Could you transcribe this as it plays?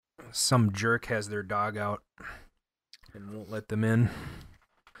some jerk has their dog out and won't let them in.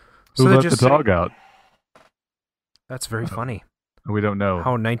 Who they're let the dog out? That's very funny. We don't know.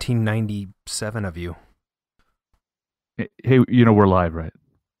 How 1997 of you. Hey, we're live, right?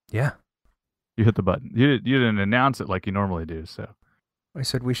 Yeah. You hit the button. You didn't announce it like you normally do, so. I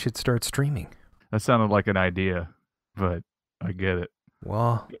said we should start streaming. That sounded like an idea, but I get it.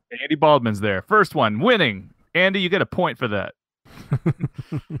 Well, Andy Baldwin's there. First one, winning. Andy, you get a point for that.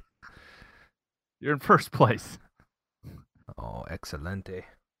 You're in first place. Oh, excelente.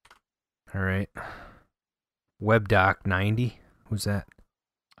 All right. WebDoc 90. Who's that?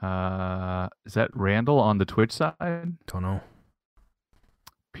 Is that Randall on the Twitch side? Don't know.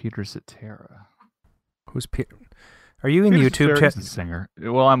 Peter Cetera. Who's Peter? Are you in Peter YouTube Cetera's chat? the singer.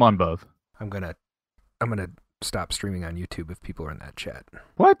 Well, I'm on both. I'm gonna stop streaming on YouTube if people are in that chat.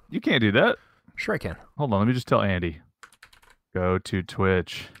 What? You can't do that. Sure I can. Hold on, let me just tell Andy. Go to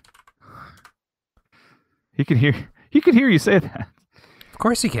Twitch. He can hear you say that. Of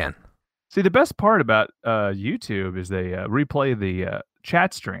course he can. See, the best part about YouTube is they replay the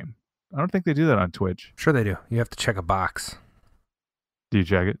chat stream. I don't think they do that on Twitch. Sure they do. You have to check a box. Do you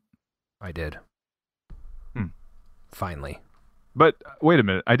check it? I did. Finally. But wait a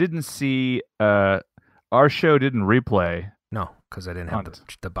minute. I didn't see our show didn't replay. No, because I didn't have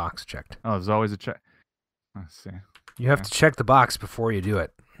the box checked. Oh, there's always a check. Let's see. You have to check the box before you do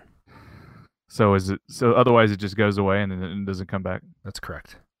it. So otherwise it just goes away and it doesn't come back? That's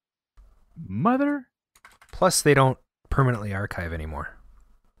correct. Mother? Plus they don't permanently archive anymore.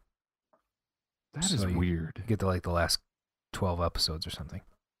 That is weird. You get to like the last 12 episodes or something.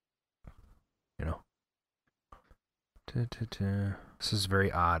 You know. This is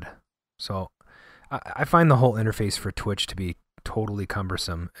very odd. So I find the whole interface for Twitch to be totally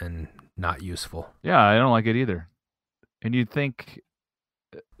cumbersome and not useful. Yeah, I don't like it either. And you'd think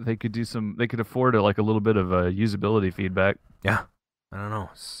they could afford a little bit of usability feedback. Yeah. I don't know.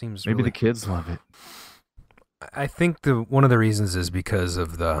 Seems maybe really... the kids love it. I think one of the reasons is because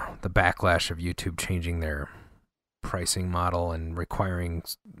of the backlash of YouTube changing their pricing model and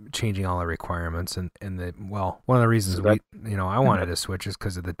changing all the requirements and one of the reasons I wanted to switch is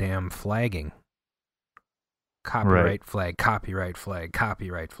because of the damn flagging. Copyright flag, copyright flag,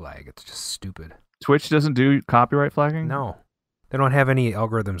 copyright flag. It's just stupid. Twitch doesn't do copyright flagging? No. They don't have any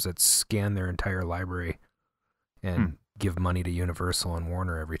algorithms that scan their entire library and give money to Universal and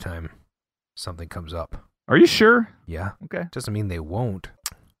Warner every time something comes up. Are you sure? Yeah. Okay. Doesn't mean they won't.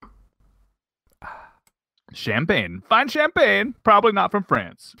 Champagne. Fine champagne. Probably not from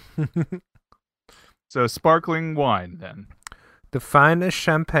France. So sparkling wine then. The finest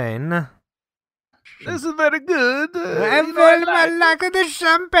champagne. This is very good. I very much like the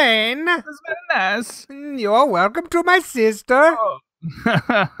champagne. It's very nice. You're welcome to my sister. Oh.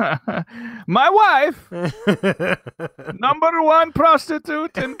 My wife. Number 1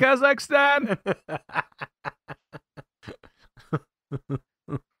 prostitute in Kazakhstan.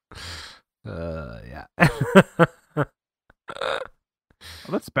 Yeah. Well,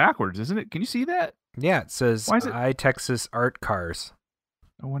 that's backwards, isn't it? Can you see that? Yeah, it says Why is it? iTexas Art Cars.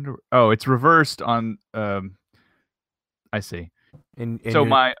 I wonder. Oh, it's reversed on. I see. And so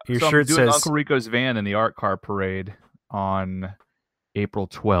your shirt I'm doing says Uncle Rico's van in the art car parade on April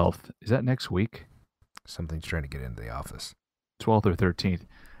 12th. Is that next week? Something's trying to get into the office. 12th or 13th.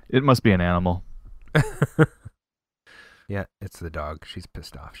 It must be an animal. Yeah, it's the dog. She's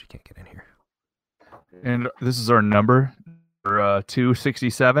pissed off. She can't get in here. And this is our number,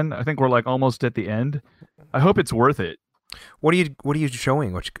 267. I think we're like almost at the end. I hope it's worth it. What are you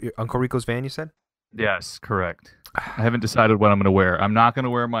showing? Uncle Rico's van, you said? Yes, correct. I haven't decided what I'm going to wear. I'm not going to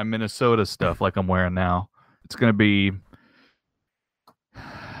wear my Minnesota stuff like I'm wearing now. It's going to be,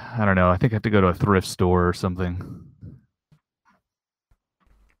 I don't know. I think I have to go to a thrift store or something.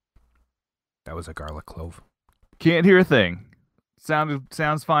 That was a garlic clove. Can't hear a thing.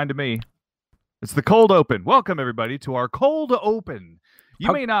 Sounds fine to me. It's the cold open. Welcome, everybody, to our cold open.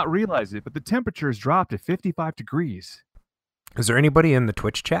 You may not realize it, but the temperature has dropped to 55 degrees. Is there anybody in the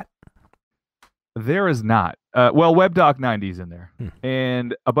Twitch chat? There is not. Well, WebDoc90 is in there.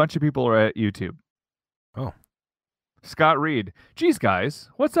 And a bunch of people are at YouTube. Oh. Scott Reed. Geez, guys,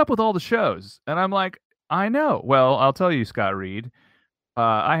 what's up with all the shows? And I'm like, I know. Well, I'll tell you, Scott Reed.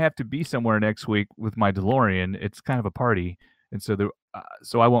 I have to be somewhere next week with my DeLorean. It's kind of a party. And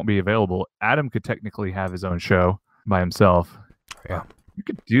so I won't be available. Adam could technically have his own show by himself. Yeah. You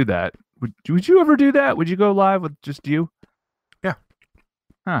could do that. Would you ever do that? Would you go live with just you? Yeah.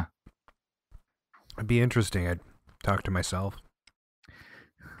 Huh. It'd be interesting. I'd talk to myself.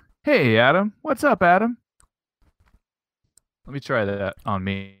 Hey, Adam. What's up, Adam? Let me try that on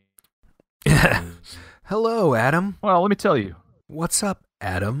me. Hello, Adam. Well, let me tell you. What's up,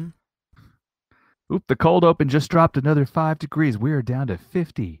 Adam? Oop, the cold open just dropped another 5 degrees. We are down to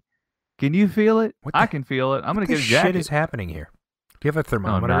 50. Can you feel it? I can feel it. I'm going to get a jacket. What shit is happening here? Do you have a No, I'm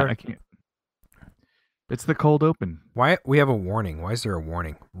thermometer? not. I can't. It's the cold open. Why we have a warning? Why is there a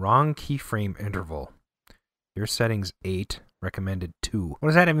warning? Wrong keyframe interval. Your settings 8, recommended 2. What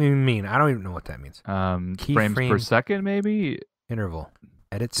does that even mean? I don't even know what that means. Frames per second, maybe? Interval.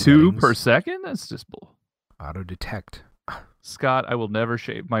 Edit 2 settings. per second? That's just bull. Auto detect. Scott, I will never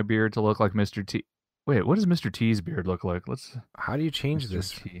shave my beard to look like Mr. T. Wait, what does Mr. T's beard look like? How do you change Mr.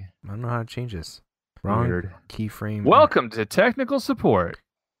 this? T. I don't know how to change this. Wrong Weird. keyframe. Welcome to technical support.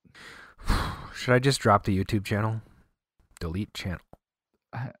 Should I just drop the YouTube channel? Delete channel.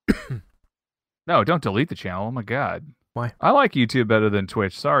 No, don't delete the channel. Oh my god. Why? I like YouTube better than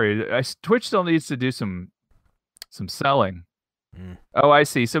Twitch. Sorry, Twitch still needs to do some selling. Oh, I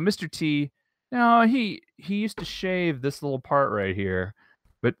see. So Mr. T, no, he used to shave this little part right here,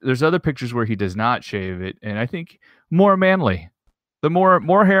 but there's other pictures where he does not shave it, and I think more manly. The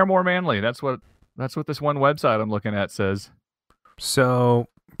more hair, more manly. That's what this one website I'm looking at says. So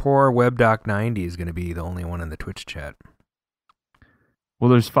poor WebDoc90 is going to be the only one in the Twitch chat. Well,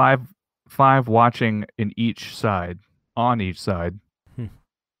 there's five watching on each side.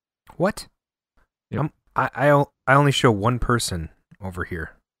 What? Yep. I only show one person over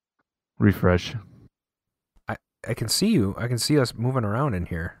here. Refresh. I can see you. I can see us moving around in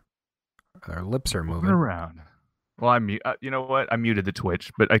here. Our lips are moving around. Well, you know what? I muted the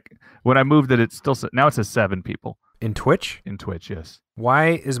Twitch, but when I moved it, it still now it says 7 people in Twitch. In Twitch, yes. Why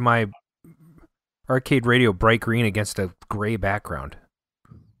is my arcade radio bright green against a gray background?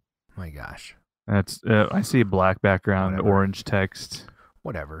 My gosh. That's I see a black background, Whatever. Orange text.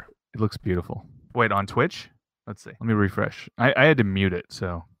 Whatever. It looks beautiful. Wait, on Twitch? Let's see. Let me refresh. I had to mute it,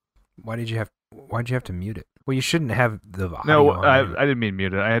 so. Why'd you have to mute it? Well, you shouldn't have the audio No, on. I didn't mean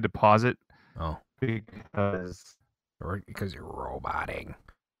mute it. I had to pause it. Oh. Because you're roboting.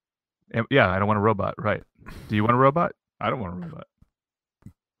 Yeah, I don't want a robot. Right. Do you want a robot? I don't want a robot.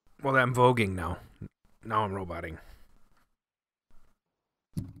 Well, I'm voguing now. Now I'm roboting.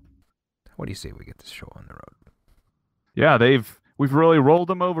 What do you say we get this show on the road? Yeah, we've really rolled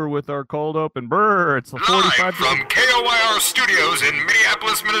them over with our cold open. Brr, it's a 45 Live from KOYR Studios in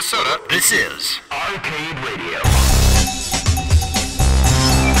Minneapolis, Minnesota, this is Arcade Radio.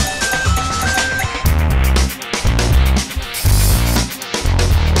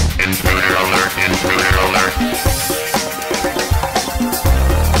 Intruder alert, intruder alert.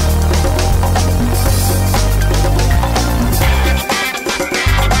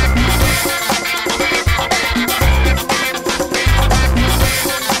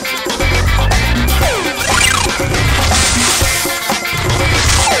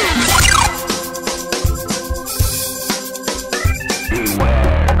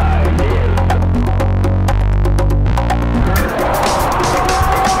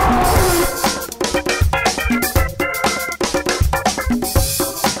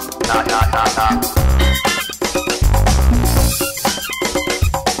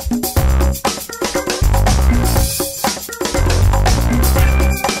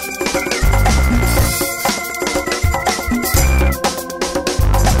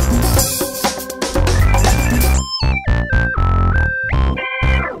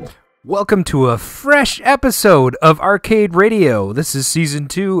 Welcome to a fresh episode of Arcade Radio. This is Season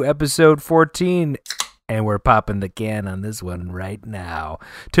 2, Episode 14, and we're popping the can on this one right now.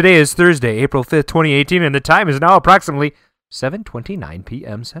 Today is Thursday, April 5th, 2018, and the time is now approximately 7:29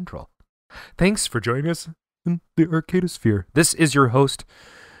 p.m. Central. Thanks for joining us in the Arcadosphere. This is your host,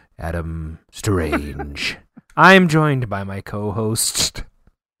 Adam Strange. I'm joined by my co-host.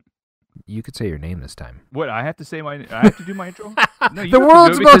 You could say your name this time. What, I have to say I have to do my intro? No, you The have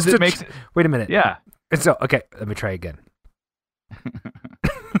world's to do it because most it makes it. Wait a minute. Yeah. So, okay, let me try again.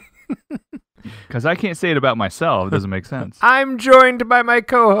 Because I can't say it about myself. It doesn't make sense. I'm joined by my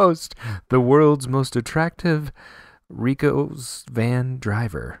co-host, the world's most attractive Rico's van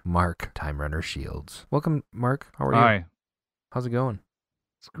driver, Mark Time Runner Shields. Welcome, Mark. How are you? Hi. How's it going?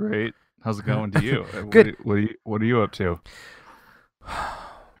 It's great. How's it going to you? Good. What are you up to?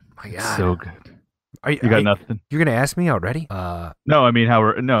 My It's God. so good. You You got nothing? You're gonna ask me already? No, I mean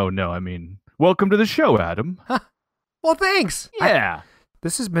I mean welcome to the show, Adam. Well, thanks. Yeah.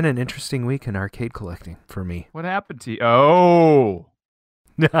 This has been an interesting week in arcade collecting for me. What happened to you? Oh.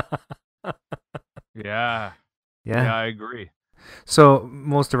 Yeah. Yeah, I agree. So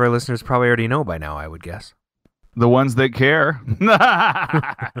most of our listeners probably already know by now, I would guess. The ones that care.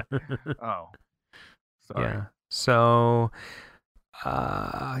 Oh. Sorry. Yeah. So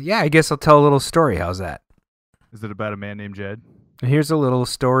Yeah, I guess I'll tell a little story. How's that? Is it about a man named Jed? Here's a little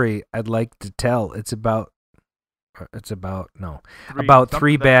story I'd like to tell. It's about about Something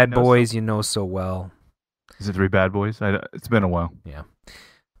three that bad I know boys you know so well. Is it Three Bad Boys? It's been a while. Yeah,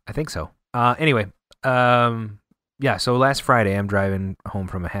 I think so. Anyway, yeah. So last Friday, I'm driving home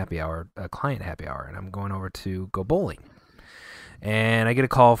from a client happy hour, and I'm going over to go bowling. And I get a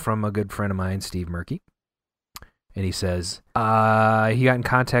call from a good friend of mine, Steve Murky, and he says he got in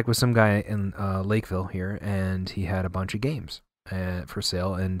contact with some guy in Lakeville here, and he had a bunch of games for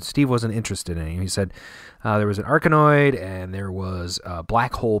sale, and Steve wasn't interested in any. He said there was an Arkanoid, and there was a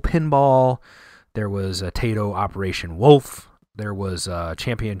Black Hole Pinball, there was a Tato Operation Wolf, there was a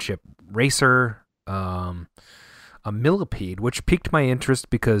Championship Racer, a Millipede, which piqued my interest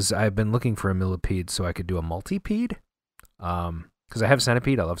because I've been looking for a Millipede so I could do a multipede. Because I have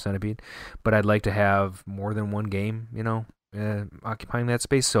Centipede, I love Centipede, but I'd like to have more than one game, occupying that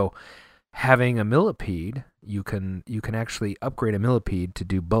space. So having a Millipede, you can actually upgrade a Millipede to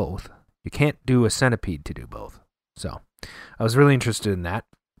do both. You can't do a Centipede to do both. So I was really interested in that.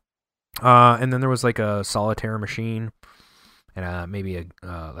 And then there was like a solitaire machine and maybe a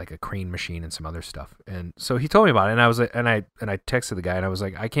crane machine and some other stuff. And so he told me about it, and I was like, and I texted the guy, and I was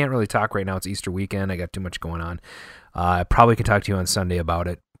like, I can't really talk right now. It's Easter weekend. I got too much going on. I probably could talk to you on Sunday about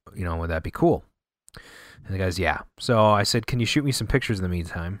it. Would that be cool? And the guy's, yeah. So I said, can you shoot me some pictures in the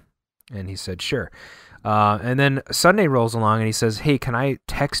meantime? And he said, sure. And then Sunday rolls along, and he says, hey, can I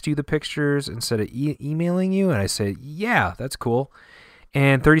text you the pictures instead of emailing you? And I said, yeah, that's cool.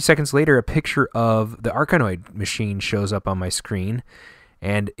 And 30 seconds later, a picture of the Arkanoid machine shows up on my screen,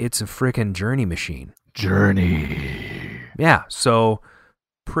 and it's a frickin' Journey machine. Journey. Yeah, so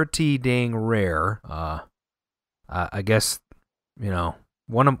pretty dang rare. I guess,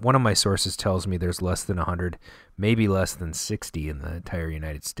 one of my sources tells me there's less than 100, maybe less than 60 in the entire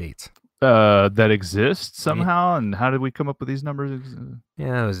United States. That exists somehow, and how did we come up with these numbers?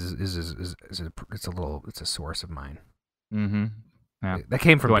 Yeah, it's a source of mine. Mm-hmm. Yeah. That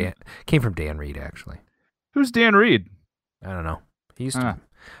came from Dan Reed, actually. Who's Dan Reed? I don't know. He used to.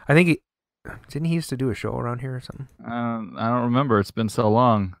 I think didn't he used to do a show around here or something? I don't remember. It's been so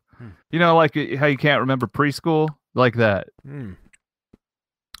long. Like how you can't remember preschool, like that.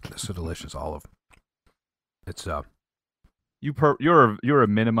 It's so delicious, Olive. It's You're a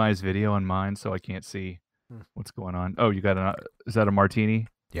minimized video on mine, so I can't see what's going on. Oh, you got is that a martini?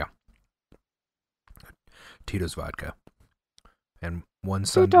 Yeah. Tito's vodka. And one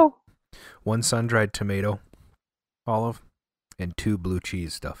sun-dried tomato, Olive, and 2 blue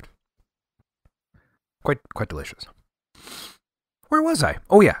cheese stuffed. Quite delicious. Where was I?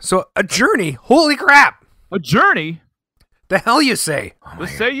 Oh yeah, so a journey. Holy crap! A journey? The hell you say? Oh,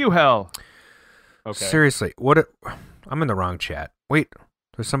 say you hell. Okay. Seriously, I'm in the wrong chat. Wait,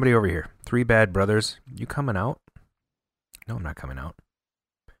 there's somebody over here. 3 Bad Brothers. You coming out? No, I'm not coming out.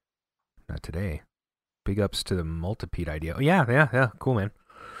 Not today. Big ups to the multipede idea. Oh, yeah. Cool, man.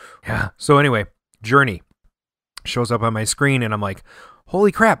 Yeah. So anyway, Journey shows up on my screen, and I'm like,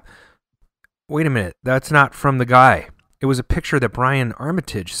 holy crap. Wait a minute. That's not from the guy. It was a picture that Brian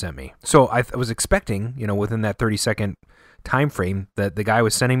Armitage sent me. So I was expecting, within that 30-second time frame that the guy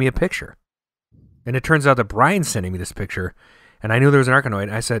was sending me a picture. And it turns out that Brian's sending me this picture, and I knew there was an Arkanoid.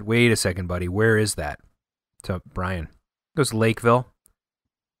 And I said, wait a second, buddy. Where is that? To Brian. It goes, Lakeville.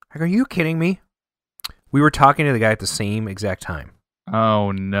 I go, are you kidding me? We were talking to the guy at the same exact time.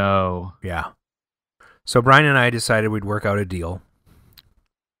 Oh, no. Yeah. So Brian and I decided we'd work out a deal.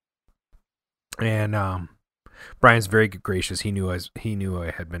 And Brian's very gracious. He knew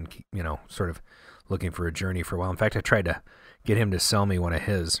I had been, sort of looking for a journey for a while. In fact, I tried to get him to sell me one of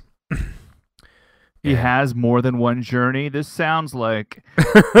his. He has more than one journey. This sounds like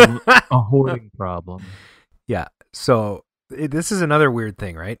a hoarding problem. Yeah. So this is another weird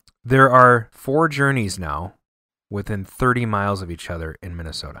thing, right? There are 4 journeys now within 30 miles of each other in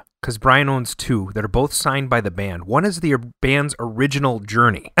Minnesota. Because Brian owns 2 that are both signed by the band. One is the band's original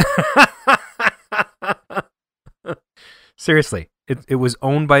Journey. Seriously. It was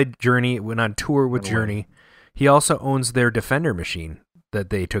owned by Journey. It went on tour with Journey. He also owns their Defender machine that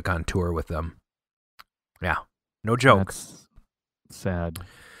they took on tour with them. Yeah. No joke. That's sad.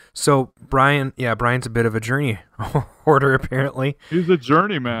 So Brian's a bit of a Journey hoarder, apparently. He's a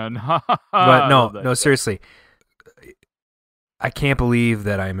journeyman. But no, seriously. I can't believe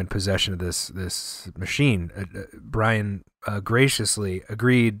that I'm in possession of this machine. Brian graciously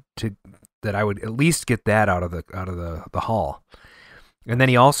agreed that I would at least get that out of the haul, and then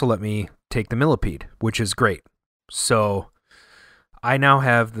he also let me take the Millipede, which is great. So I now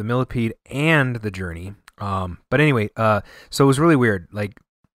have the Millipede and the Journey But anyway, so it was really weird, like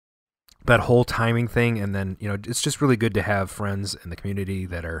that whole timing thing, and then it's just really good to have friends in the community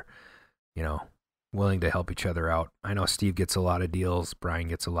that are, willing to help each other out. I know Steve gets a lot of deals, Brian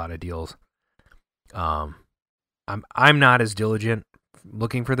gets a lot of deals. I'm not as diligent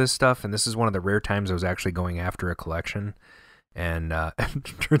looking for this stuff, and this is one of the rare times I was actually going after a collection, and it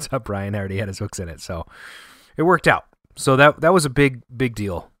turns out Brian already had his hooks in it, so it worked out. So that was a big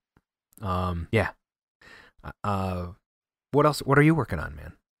deal. Yeah. What else? What are you working on,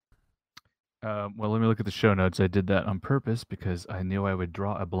 man? Well, let me look at the show notes. I did that on purpose because I knew I would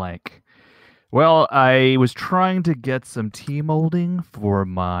draw a blank. Well, I was trying to get some tea molding for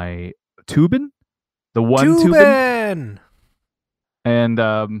my Tubin, the one Tubin. And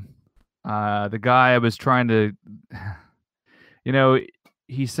the guy I was trying to,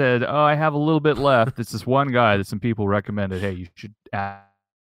 he said, "Oh, I have a little bit left." It's this one guy that some people recommended. Hey, you should ask.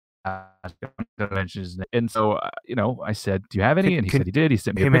 And so, I said, "Do you have any?" And he said he did. He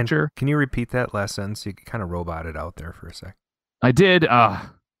sent me a picture. Can you repeat that last sentence? You kind of roboted out there for a sec. I did.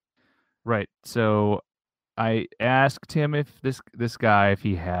 Right. So I asked him if this guy, if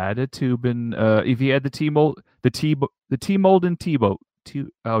he had a Tubin, if he had the tea mold and tea boat.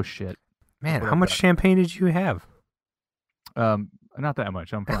 Oh shit, man! How much champagne did you have? Not that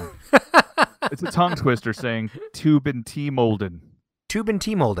much. I'm fine. It's a tongue twister saying Tubin tea molden. Tubin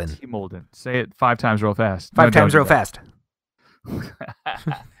tea molden. Tea molden. Say it 5 times real fast. 5 times real fast.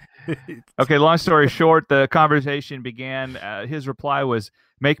 Okay, long story short, the conversation began. His reply was,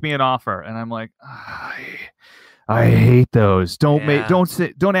 "Make me an offer," and I'm like, I hate those. Don't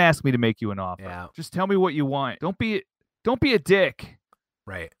ask me to make you an offer. Yeah. Just tell me what you want. Don't be a dick.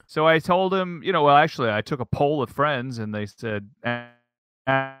 Right. So I told him, well, actually, I took a poll of friends, and they said,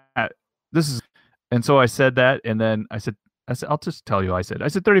 "This is," and so I said that, and then I said, I'll just tell you. I said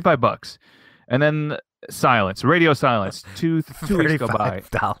 $35, and then silence, radio silence. Two weeks go by.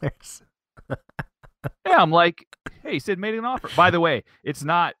 $35. Yeah, I'm like, hey, Sid made an offer. By the way, it's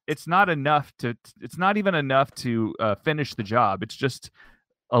not enough to. It's not even enough to finish the job. It's just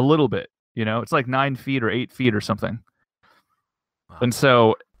a little bit. It's like 9 feet or 8 feet or something. Wow. And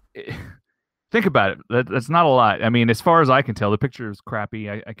so, think about it. That's not a lot. I mean, as far as I can tell, the picture is crappy.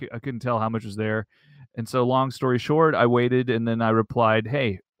 I couldn't tell how much was there. And so, long story short, I waited, and then I replied,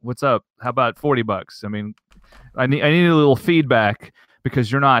 "Hey, what's up? How about $40? I mean, I need a little feedback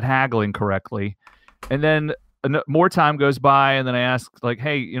because you're not haggling correctly." And then more time goes by, and then I asked, like,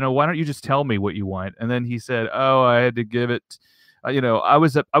 "Hey, why don't you just tell me what you want?" And then he said, "Oh, I had to give it. I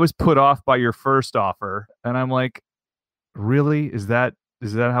was put off by your first offer." And I'm like, "Really? Is that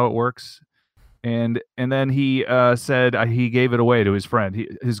how it works?" And then he said he gave it away to his friend.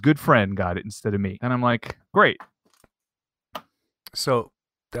 His good friend got it instead of me. And I'm like, great. So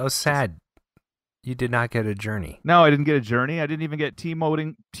that was sad. You did not get a journey. No, I didn't get a journey. I didn't even get tea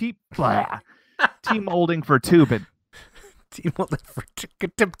molding for Tubin. Tea molding for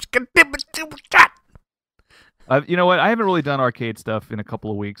you know what? I haven't really done arcade stuff in a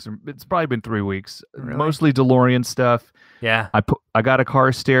couple of weeks. It's probably been 3 weeks. Really? Mostly DeLorean stuff. Yeah. I got a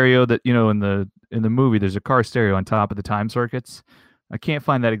car stereo that, in the movie there's a car stereo on top of the time circuits. I can't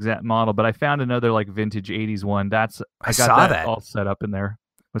find that exact model, but I found another like vintage 80s one. I got that all set up in there.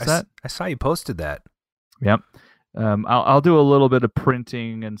 What's that? I saw you posted that. Yep. I'll do a little bit of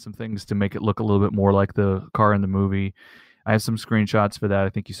printing and some things to make it look a little bit more like the car in the movie. I have some screenshots for that. I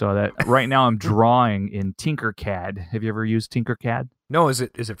think you saw that. Right now I'm drawing in Tinkercad. Have you ever used Tinkercad? No, is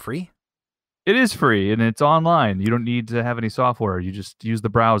it free? It is free, and it's online. You don't need to have any software. You just use the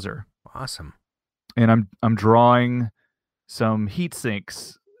browser. Awesome. And I'm drawing some heat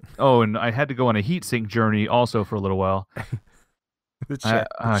sinks. Oh, and I had to go on a heat sink journey also for a little while.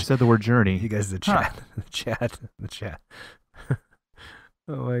 I said the word journey. You guys, the chat. The chat.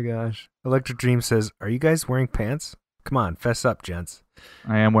 Oh my gosh. Electric Dream says, "Are you guys wearing pants? Come on, fess up, gents."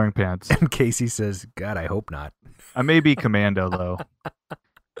 I am wearing pants. And Casey says, "God, I hope not." I may be commando, though.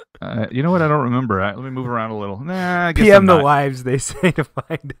 You know what? I don't remember. Let me move around a little. Nah, I guess PM the wives, they say, to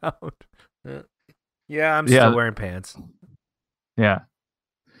find out. Yeah, I'm still wearing pants. Yeah.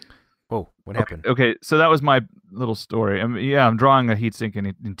 Whoa, what happened? Okay, so that was my little story. I'm drawing a heatsink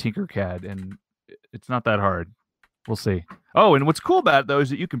in Tinkercad, and it's not that hard. We'll see. Oh, and what's cool about it, though,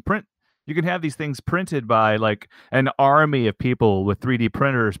 is that you can have these things printed by like an army of people with 3D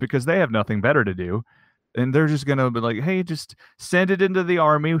printers because they have nothing better to do. And they're just going to be like, "Hey, just send it into the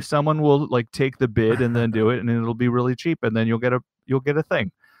army. Someone will like take the bid and then do it, and it'll be really cheap. And then you'll get a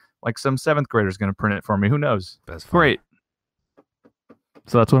thing. Like some 7th grader is going to print it for me. Who knows?" That's funny. Great.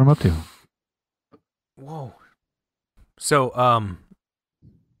 So that's what I'm up to. Whoa. So,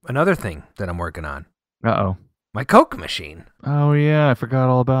 another thing that I'm working on Uh-oh. My Coke machine. Oh, yeah, I forgot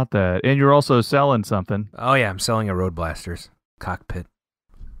all about that. And you're also selling something. Oh yeah, I'm selling a Road Blasters cockpit.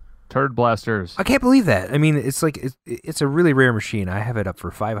 Turd blasters. I can't believe that. I mean, it's like it's a really rare machine. I have it up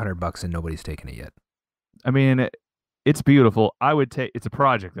for $500 and nobody's taken it yet. I mean, it's beautiful. I would take. It's a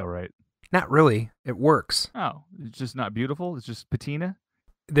project, though, right? Not really. It works. Oh, it's just not beautiful. It's just patina.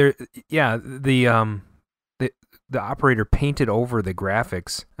 There, yeah. The operator painted over the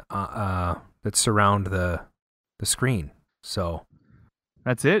graphics that surround the screen. So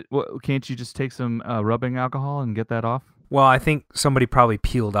That's it. Can't you just take some rubbing alcohol and get that off? well, I think somebody probably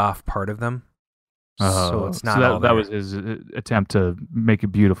peeled off part of them, so it's not. all that there. was his attempt to make it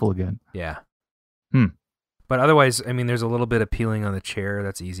beautiful again. Yeah. Hmm. But otherwise, I mean, there's a little bit of peeling on the chair.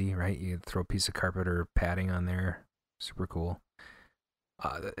 That's easy, right? You throw a piece of carpet or padding on there. Super cool.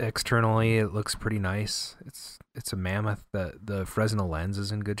 Externally, it looks pretty nice. It's a mammoth. The Fresnel lens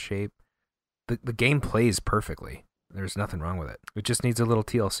is in good shape. The game plays perfectly. There's nothing wrong with it. It just needs a little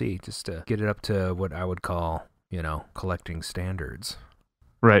TLC just to get it up to what I would call, collecting standards.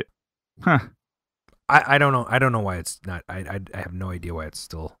 Right. Huh. I don't know. I don't know why it's not. I have no idea why it's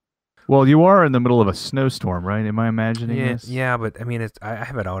still. Well, you are in the middle of a snowstorm, right? Am I imagining this? Yeah, but I mean, I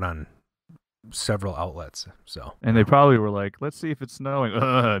have it out on several outlets. So. And they probably were like, "Let's see if it's snowing."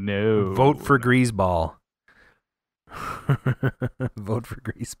 No. Vote for Greaseball. Vote for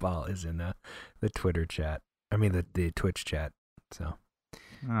Greaseball is in the Twitter chat. I mean the Twitch chat. So.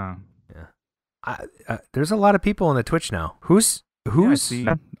 Oh. Yeah. There's a lot of people on the Twitch now. Who's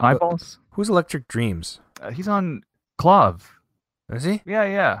eyeballs? Who's Electric Dreams? He's on Clove. Is he?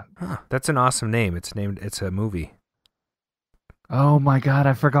 Yeah. Huh. That's an awesome name. It's a movie. Oh my God,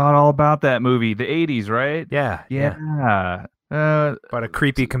 I forgot all about that movie. The 80s, right? Yeah. Yeah. About a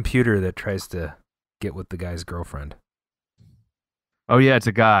creepy computer that tries to get with the guy's girlfriend. Oh yeah, it's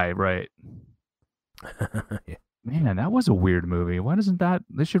a guy, right? Yeah. Man, that was a weird movie. Why doesn't that?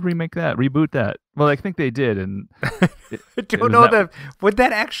 They should remake that, reboot that. Well, I think they did, and I don't know would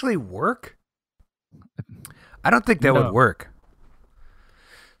that actually work? I don't think that would work.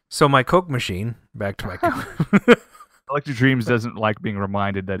 So my Coke machine, back to my Coke. Electric Dreams doesn't like being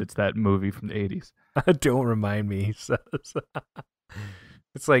reminded that it's that movie from the 80s. Don't remind me. It's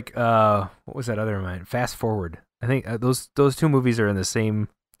like what was that other remind? Fast Forward. I think those two movies are in the same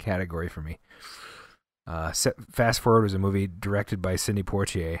category for me. Fast Forward was a movie directed by Sidney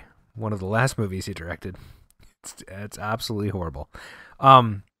Poitier, one of the last movies he directed. It's absolutely horrible.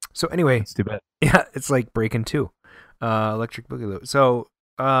 So anyway, That's too bad. Yeah, it's like Breakin' 2, Electric Boogaloo. So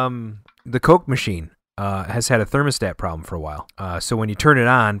the Coke machine has had a thermostat problem for a while. So when you turn it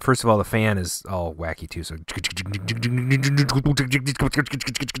on, first of all, the fan is all wacky too. So and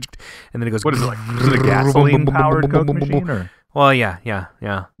then it goes. What is it like? Is it a gasoline-powered Coke machine, or? Well, yeah.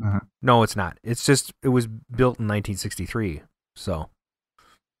 Uh-huh. No, it's not. It's just it was built in 1963, so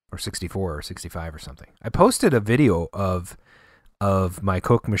or 64 or 65 or something. I posted a video of my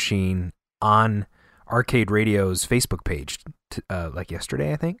Coke machine on Arcade Radio's Facebook page like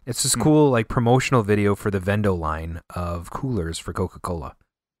yesterday, I think. It's this cool like promotional video for the Vendo line of coolers for Coca-Cola.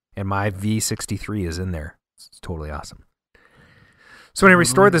 And my V63 is in there. It's totally awesome. So when I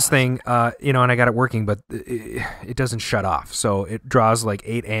restored this thing, and I got it working, but it doesn't shut off. So it draws like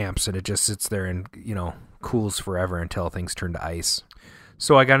 8 amps and it just sits there and, cools forever until things turn to ice.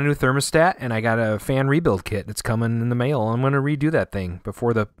 So I got a new thermostat and I got a fan rebuild kit that's coming in the mail. I'm going to redo that thing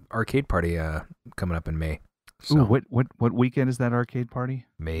before the arcade party coming up in May. So, Ooh, what weekend is that arcade party?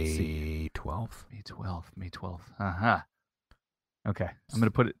 May 12th. May 12th. Uh-huh. Okay. I'm going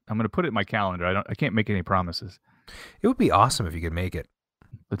to put it in my calendar. I can't make any promises. It would be awesome if you could make it.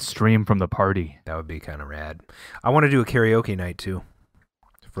 Let's stream from the party. That would be kind of rad. I want to do a karaoke night too.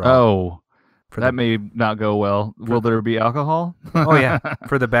 That may not go well. Will there be alcohol? Oh yeah,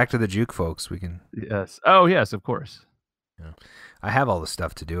 for the Back to the Juke folks, we can. Yes. Oh yes, of course. Yeah. I have all the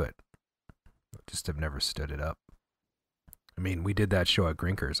stuff to do it. Just have never stood it up. I mean, we did that show at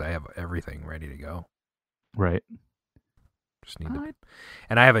Grinkers. I have everything ready to go. Right. Just need to.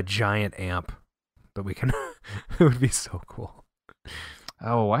 And I have a giant amp that we can. It would be so cool.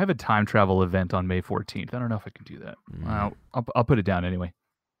 Oh, I have a time travel event on May 14th. I don't know if I can do that. I'll put it down anyway.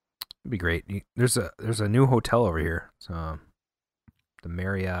 It'd be great. There's a new hotel over here. It's the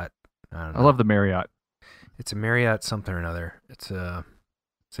Marriott. I don't know. I love the Marriott. It's a Marriott something or another. It's a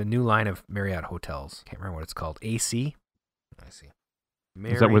new line of Marriott hotels. Can't remember what it's called. AC. I see.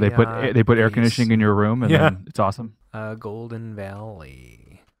 Is that where they put air conditioning in your room and then it's awesome? Golden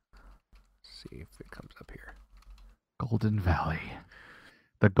Valley. Let's see if it comes up here. Golden Valley.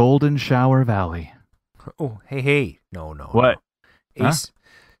 The Golden Shower Valley. Oh, hey. No. What? Ace. Huh?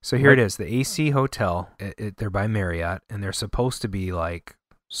 So here it is, the AC Hotel. They're by Marriott, and they're supposed to be like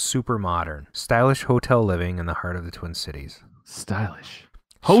super modern, stylish hotel living in the heart of the Twin Cities. Stylish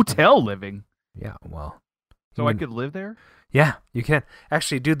hotel living. Yeah, well. So I could live there? Yeah, you can.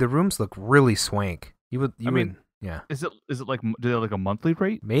 Actually, dude, the rooms look really swank. Yeah. Is it like, do they have like a monthly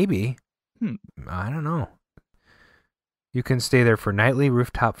rate? Maybe. I don't know. You can stay there for nightly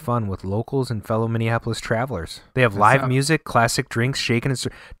rooftop fun with locals and fellow Minneapolis travelers. They have live music, classic drinks, shaken and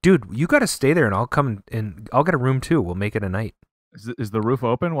dude, you got to stay there, and I'll come and I'll get a room too. We'll make it a night. Is the roof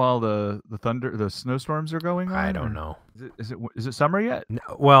open while the snowstorms are going on? I don't know. Is it summer yet? No,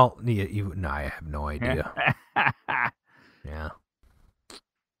 well, I have no idea. Yeah.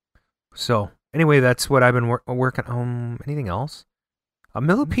 So anyway, that's what I've been working on. Anything else? A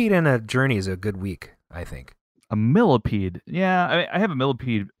millipede and a journey is a good week, I think. A millipede. Yeah, I have a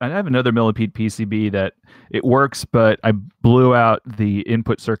millipede. I have another millipede PCB that it works, but I blew out the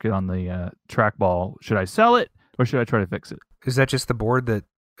input circuit on the trackball. Should I sell it or should I try to fix it? Is that just the board that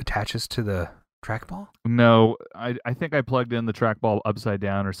attaches to the trackball? No, I think I plugged in the trackball upside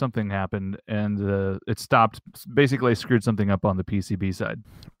down or something happened and it stopped. Basically, I screwed something up on the PCB side.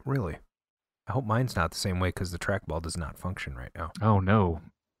 Really? I hope mine's not the same way because the trackball does not function right now. Oh, no.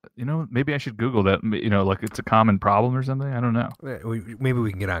 Maybe I should Google that. Like it's a common problem or something. I don't know. Maybe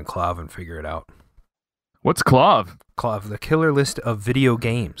we can get on Clov and figure it out. What's Clov? Clov, the killer list of video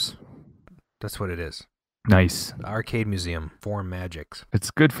games. That's what it is. Nice. The Arcade Museum, Forum Magics.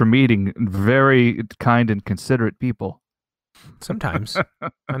 It's good for meeting very kind and considerate people. Sometimes.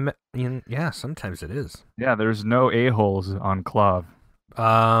 Sometimes it is. Yeah, there's no a-holes on Clov.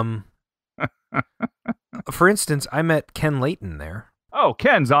 For instance, I met Ken Layton there. Oh,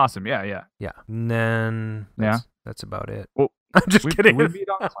 Ken's awesome. Yeah. Yeah. And then that's about it. Well, I'm just kidding. We meet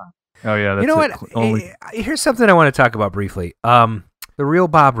on Clov. Oh, yeah. That's you know what? Here's something I want to talk about briefly. The real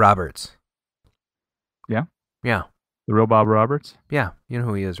Bob Roberts. Yeah? Yeah. The real Bob Roberts? Yeah. You know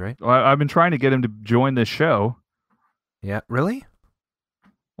who he is, right? Well, I've been trying to get him to join this show. Yeah. Really?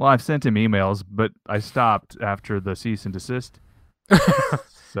 Well, I've sent him emails, but I stopped after the cease and desist.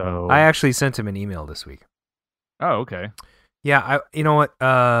 So I actually sent him an email this week. Oh, okay. Yeah, you know what?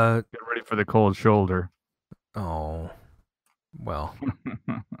 Get ready for the cold shoulder. Oh, well.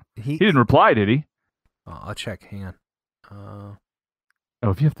 He didn't reply, did he? I'll check. Hang on.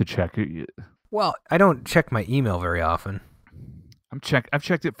 If you have to check. Well, I don't check my email very often. I've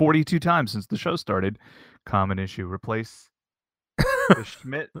checked it 42 times since the show started. Common issue. Replace the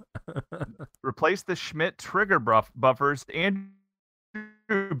Schmidt. Replace the Schmidt trigger buffers. Andrew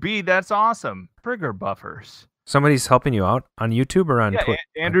B. That's awesome. Trigger buffers. Somebody's helping you out on YouTube or on Twitch?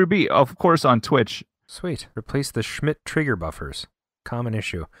 Andrew B. Of course, on Twitch. Sweet. Replace the Schmidt trigger buffers. Common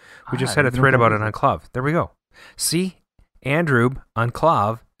issue. We just had a thread about it on Clov. There we go. See? Andrew on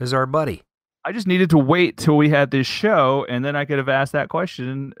Clov is our buddy. I just needed to wait till we had this show, and then I could have asked that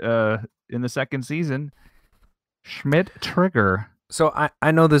question in the second season. Schmidt trigger. So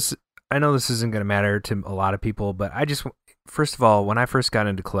I know this isn't going to matter to a lot of people, but first of all, when I first got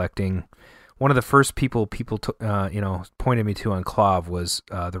into collecting, one of the first people pointed me to on Clov was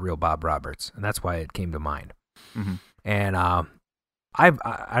the real Bob Roberts, and that's why it came to mind. Mm-hmm. And I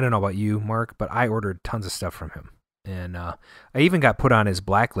don't know about you, Mark, but I ordered tons of stuff from him, and I even got put on his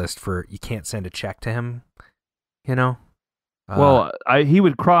blacklist for you can't send a check to him. Well, he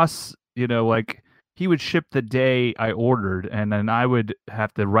would cross. He would ship the day I ordered, and then I would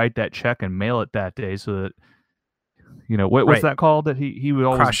have to write that check and mail it that day, so that what's that called? That he would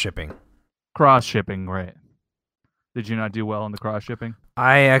always cross shipping. Cross shipping, right? Did you not do well on the cross shipping?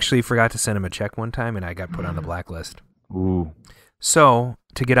 I actually forgot to send him a check one time, and I got put on the blacklist. Ooh. So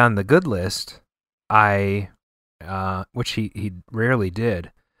to get on the good list, which he rarely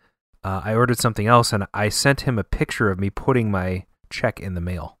did, I ordered something else, and I sent him a picture of me putting my check in the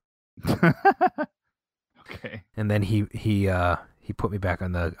mail. Okay. And then he put me back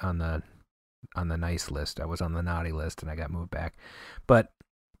on the nice list. I was on the naughty list, and I got moved back. But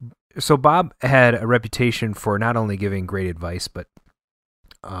so Bob had a reputation for not only giving great advice, but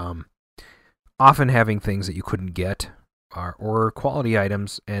often having things that you couldn't get, or quality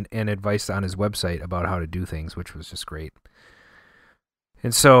items and advice on his website about how to do things, which was just great.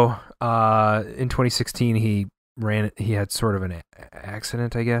 And so in 2016, he had sort of an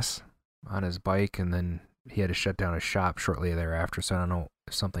accident, I guess, on his bike, and then he had to shut down his shop shortly thereafter. So I don't know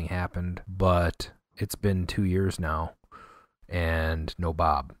if something happened, but it's been 2 years now, and no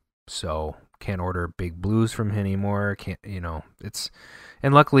Bob. So can't order Big Blues from him anymore.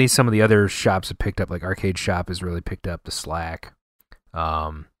 And luckily some of the other shops have picked up, like Arcade Shop has really picked up the slack.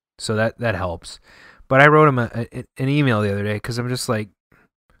 So that helps. But I wrote him an email the other day because I'm just like,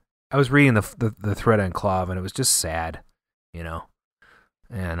 I was reading the thread on Clav, and it was just sad, you know.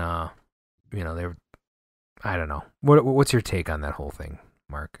 And you know, they were, I don't know. What's your take on that whole thing,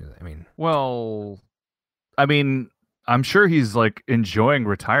 Mark? I mean, Well, I mean, I'm sure he's like enjoying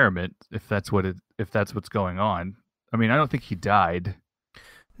retirement if that's what's going on. I mean, I don't think he died,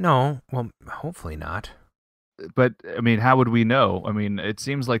 no. Well, hopefully not. but I mean, how would we know? I mean, it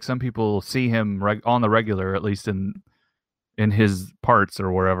seems like some people see him on the regular, at least in his parts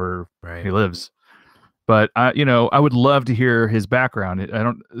or wherever Right. he lives. But you know, I would love to hear his background.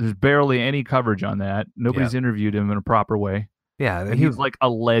 There's barely any coverage on that. Nobody's interviewed him in a proper way. Yeah, And he's like a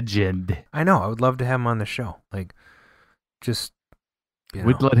legend. I know. I would love to have him on the show. Like, just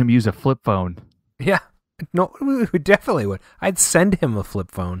We'd let him use a flip phone. Yeah. No, we definitely would. I'd send him a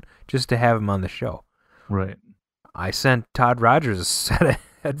flip phone just to have him on the show. Right. I sent Todd Rogers a set of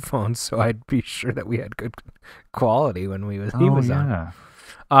headphones so I'd be sure that we had good quality when he was on.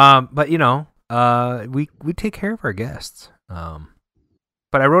 But you know, we take care of our guests.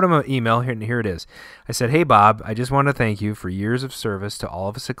 But I wrote him an email here, and here it is. I said, "Hey Bob, I just want to thank you for years of service to all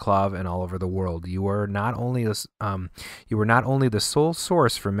of us at Clav and all over the world. You were not only the sole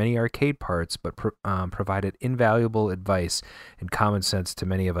source for many arcade parts, but provided invaluable advice and common sense to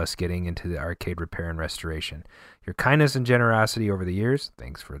many of us getting into the arcade repair and restoration. Your kindness and generosity over the years,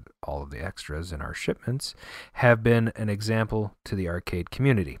 thanks for all of the extras in our shipments, have been an example to the arcade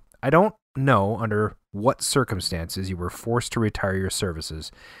community. I don't know under what circumstances you were forced to retire your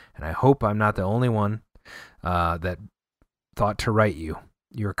services, and I hope I'm not the only one that thought to write you.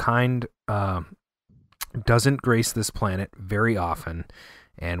 Your kind doesn't grace this planet very often,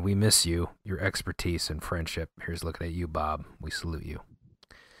 and we miss you, your expertise and friendship. Here's looking at you, Bob. We salute you."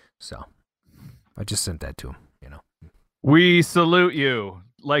 So I just sent that to him, you know. We salute you,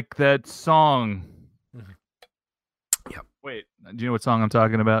 like that song. Yep. Wait, do you know what song I'm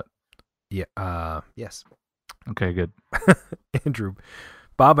talking about? Yeah. Yes. Okay, good. Andrew,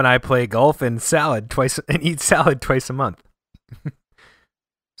 Bob and I play golf and eat salad twice a month.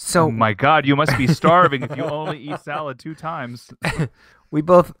 So, oh my God, you must be starving if you only eat salad 2 times. we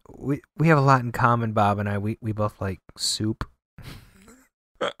have a lot in common, Bob and I. We both like soup.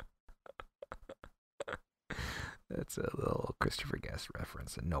 That's a little Christopher Guest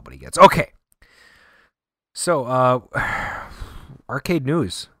reference that nobody gets. Okay. So, arcade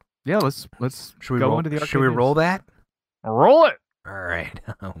news. Yeah, let's Should we go roll, into the arcade Should we news. roll that? Roll it. All right.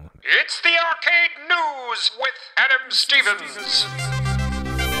 It's the Arcade News with Adam Stevens.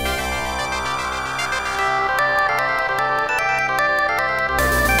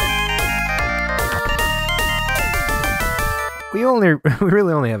 We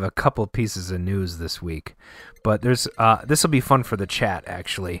really only have a couple pieces of news this week, but there's this will be fun for the chat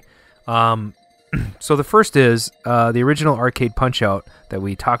actually. So the first is the original Arcade Punch-Out that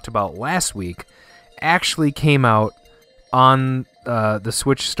we talked about last week actually came out on the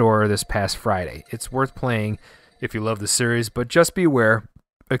Switch store this past Friday. It's worth playing if you love the series, but just be aware,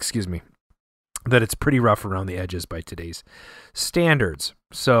 that it's pretty rough around the edges by today's standards.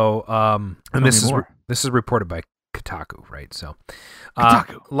 So, and this is reported by Kotaku, right? So,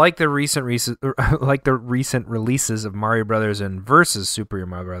 like the recent releases of Mario Brothers and Versus Super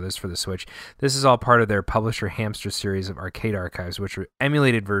Mario Brothers for the Switch, this is all part of their publisher Hamster series of arcade archives, which are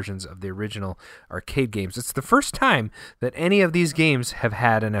emulated versions of the original arcade games. It's the first time that any of these games have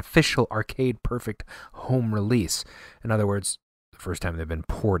had an official Arcade Perfect home release. In other words, first time they've been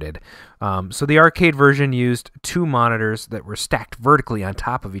ported. So the arcade version used 2 monitors that were stacked vertically on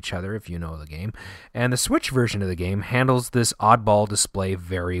top of each other, if you know the game, and the Switch version of the game handles this oddball display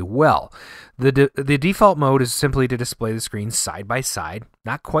very well. The default mode is simply to display the screens side by side.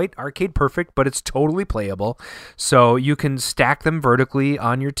 Not quite Arcade Perfect, but it's totally playable. So you can stack them vertically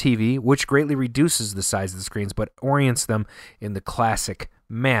on your TV, which greatly reduces the size of the screens, but orients them in the classic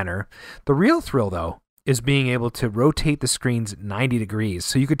manner. The real thrill, though, is being able to rotate the screens 90 degrees.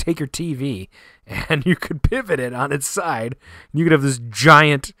 So you could take your TV and you could pivot it on its side. And you could have this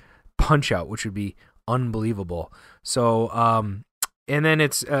giant Punch-Out, which would be unbelievable. So, and then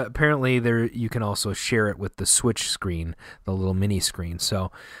it's apparently there. You can also share it with the Switch screen, the little mini screen.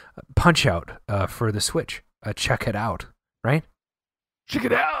 So, Punch-Out for the Switch. Check it out, right? Check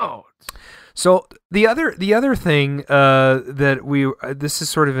it out. So the other thing that this is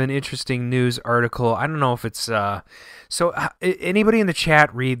sort of an interesting news article. I don't know if it's anybody in the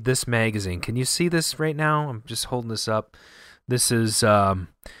chat read this magazine? Can you see this right now? I'm just holding this up. This is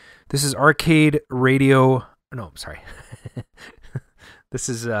Arcade Radio. No, sorry. This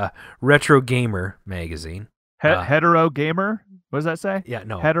is Retro Gamer magazine. Hetero Gamer. What does that say? Yeah,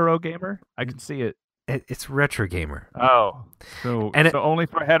 no. Hetero Gamer. I can see it. It's Retro Gamer. Oh, so And only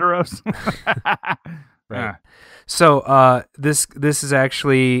for heteros. Right. So this is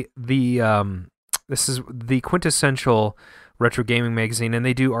actually this is the quintessential retro gaming magazine, and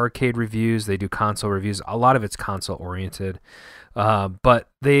they do arcade reviews, they do console reviews. A lot of it's console oriented, but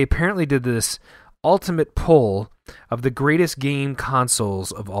they apparently did this ultimate poll of the greatest game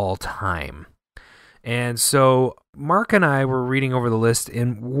consoles of all time. And so Mark and I were reading over the list,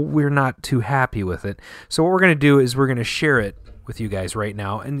 and we're not too happy with it. So what we're going to do is we're going to share it with you guys right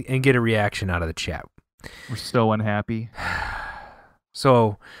now and get a reaction out of the chat. We're so unhappy.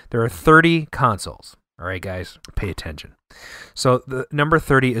 So there are 30 consoles. All right, guys, pay attention. So the number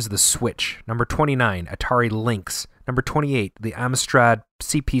 30 is the Switch. Number 29, Atari Lynx. Number 28, the Amstrad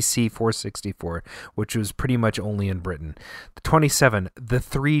CPC 464, which was pretty much only in Britain. 27, the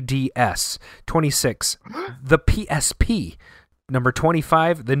 3DS. 26, the PSP. Number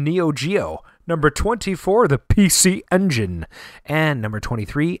 25, the Neo Geo. Number 24, the PC Engine. And number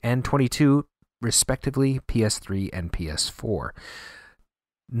 23 and 22, respectively, PS3 and PS4.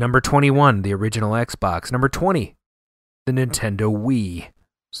 Number 21, the original Xbox. Number 20, the Nintendo Wii.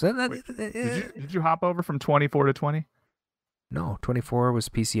 So Did you hop over from 24 to 20? No, 24 was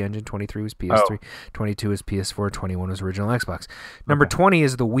PC Engine, 23 was PS3, 22 was PS4, 21 was original Xbox. Number 20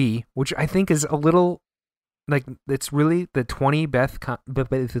 is the Wii, which I think is a little like it's really the 20 best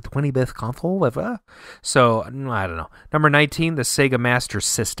console ever. So I don't know. Number 19, the Sega Master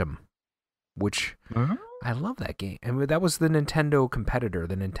System, which I love that game. I mean, that was the Nintendo competitor,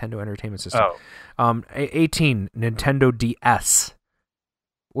 the Nintendo Entertainment System. 18, Nintendo DS,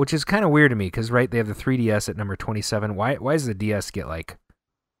 which is kind of weird to me because, right, they have the 3DS at number 27. Why does the DS get like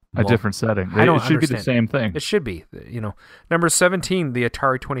a different setting? I don't It should understand. be the same thing. It should be, you know. Number 17, the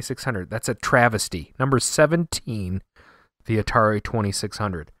Atari 2600. That's a travesty. Number 17, the Atari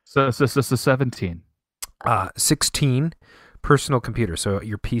 2600. So 17. 16, personal computer. So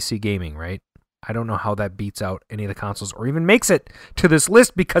your PC gaming, right? I don't know how that beats out any of the consoles or even makes it to this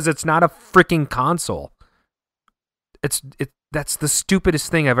list because it's not a freaking console. That's the stupidest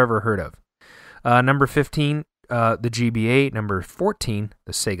thing I've ever heard of. Number 15, the GBA. Number 14,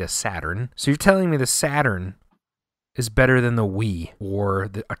 the Sega Saturn. So you're telling me the Saturn is better than the Wii or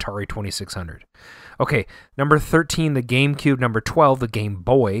the Atari 2600. Okay, number 13, the GameCube. Number 12, the Game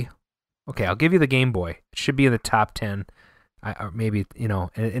Boy. Okay, I'll give you the Game Boy. It should be in the top 10. Maybe, you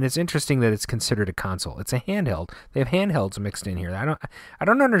know, and it's interesting that it's considered a console. It's a handheld. They have handhelds mixed in here. I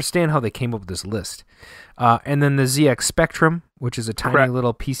don't understand how they came up with this list. And then the ZX Spectrum, which is a tiny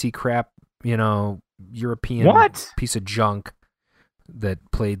little PC crap, you know, European piece of junk that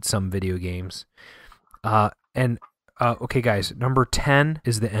played some video games. Okay, guys, number 10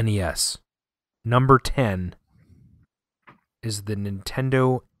 is the NES. Number 10 is the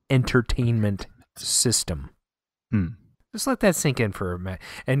Nintendo Entertainment System. Just let that sink in for a minute.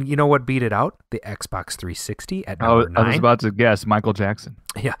 And you know what beat it out? The Xbox 360 at number 9. I was about to guess Michael Jackson.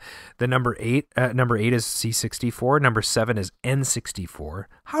 Yeah. The number 8 is C64. Number 7 is N64.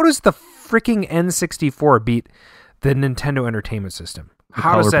 How does the freaking N64 beat the Nintendo Entertainment System?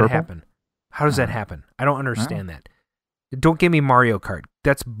 How does that happen? How does that happen? I don't understand that. Don't give me Mario Kart.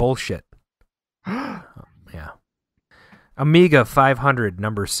 That's bullshit. Yeah. Amiga 500,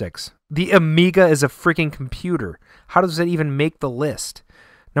 number 6. The Amiga is a freaking computer. How does that even make the list?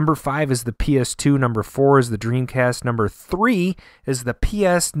 Number 5 is the PS2. Number 4 is the Dreamcast. Number 3 is the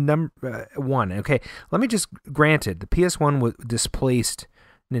PS1. Okay, let me just, granted, the PS1 displaced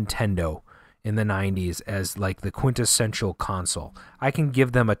Nintendo in the 90s as like the quintessential console. I can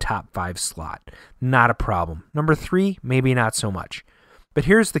give them a top 5 slot. Not a problem. Number 3, maybe not so much. But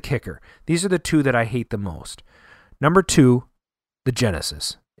here's the kicker. These are the two that I hate the most. Number 2, the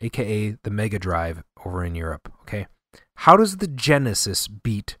Genesis, a.k.a. the Mega Drive over in Europe, okay? How does the Genesis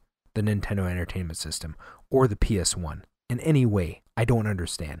beat the Nintendo Entertainment System or the PS1 in any way? I don't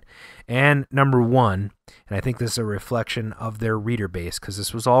understand. And number 1, and I think this is a reflection of their reader base, because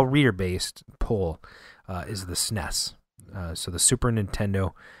this was all reader-based poll, is the SNES, so the Super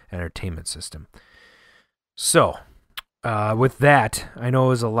Nintendo Entertainment System. So, with that, I know it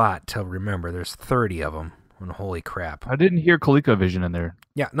was a lot to remember. There's 30 of them. And holy crap! I didn't hear ColecoVision in there.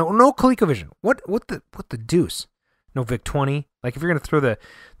 Yeah, no ColecoVision. What the deuce? No VIC-20. Like if you're gonna throw the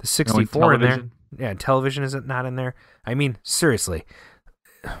 64 in there, yeah, television isn't not in there. I mean, seriously,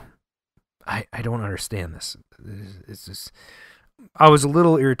 I don't understand this. It's just, I was a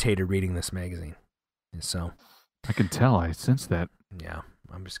little irritated reading this magazine. So I can tell. I sense that. Yeah,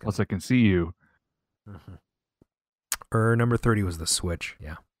 I'm just. Plus, I can see you. Number 30 was the Switch.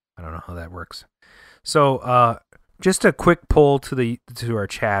 Yeah, I don't know how that works. So, just a quick poll to our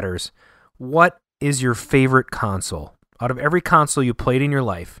chatters. What is your favorite console out of every console you played in your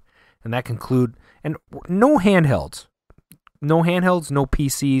life? And that can include, and no handhelds, no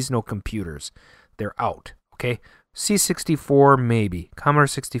PCs, no computers. They're out. Okay. C64 maybe. Commodore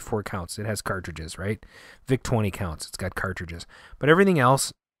 64 counts. It has cartridges, right? VIC-20 counts. It's got cartridges. But everything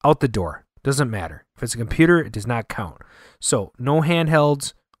else, out the door. Doesn't matter. If it's a computer, it does not count. So, no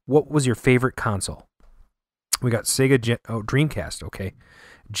handhelds. What was your favorite console? We got Sega Dreamcast, okay.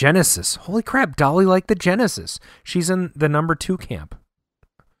 Genesis. Holy crap, Dolly liked the Genesis. She's in the number 2 camp.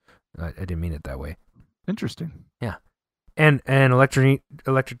 I didn't mean it that way. Interesting. Yeah. And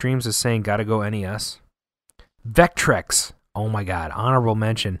Electric Dreams is saying, gotta go NES. Vectrex. Oh my God, honorable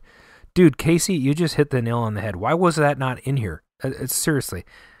mention. Dude, Casey, you just hit the nail on the head. Why was that not in here? It's seriously.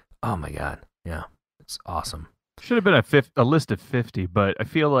 Oh my God. Yeah, it's awesome. Should have been a list of 50, but I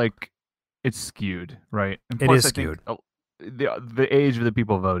feel like it's skewed, right? And it is skewed. The age of the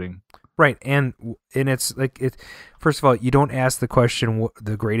people voting. Right, and it's like it. First of all, you don't ask the question what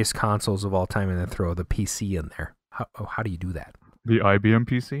the greatest consoles of all time and then throw the PC in there. How do you do that? The IBM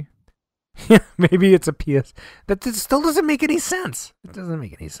PC? Yeah, maybe it's a PS. That still doesn't make any sense. It doesn't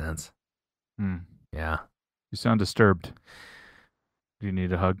make any sense. Yeah. You sound disturbed. Do you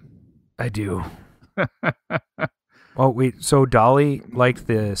need a hug? I do. Oh, wait. So Dolly liked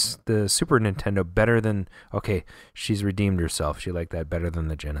the Super Nintendo better than... Okay, she's redeemed herself. She liked that better than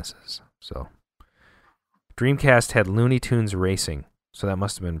the Genesis. So Dreamcast had Looney Tunes Racing, so that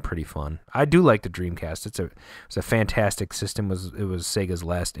must have been pretty fun. I do like the Dreamcast. It's a fantastic system. It was Sega's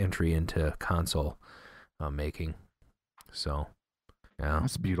last entry into console making. So, yeah.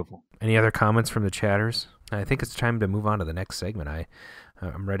 That's beautiful. Any other comments from the chatters? I think it's time to move on to the next segment.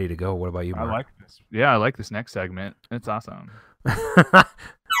 I'm ready to go. What about you, Mark? I like this. Yeah, I like this next segment. It's awesome.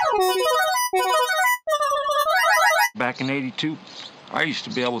 Back in '82, I used to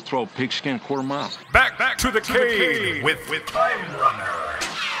be able to throw a pigskin a quarter mile. Back to the cave with Time Runner.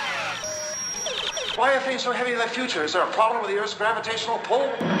 Why are things so heavy in the future? Is there a problem with the Earth's gravitational pull?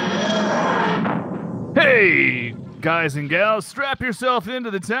 Hey, guys and gals, strap yourself into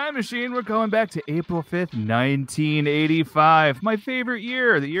the time machine. We're going back to April 5th, 1985. My favorite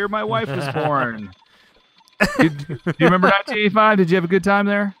year, the year my wife was born. Do you remember 1985? Did you have a good time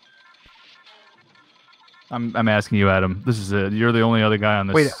there? I'm asking you, Adam. You're the only other guy on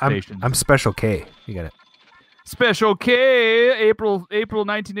this station. I'm Special K. You got it. Special K, April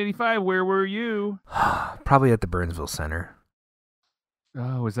 1985. Where were you? Probably at the Burnsville Center.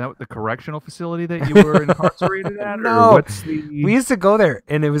 Oh, is that the correctional facility that you were incarcerated at? No, we used to go there,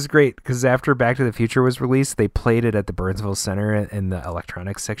 and it was great because after Back to the Future was released, they played it at the Burnsville Center in the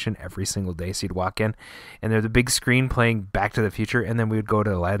electronics section every single day. So you'd walk in, and there's a big screen playing Back to the Future, and then we would go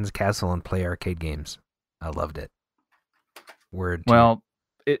to Aladdin's Castle and play arcade games. I loved it. Well,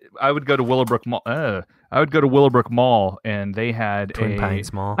 I would go to Willowbrook Mall. I would go to Willowbrook Mall, and they had Twin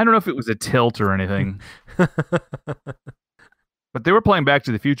Pines Mall. I don't know if it was a tilt or anything. But they were playing Back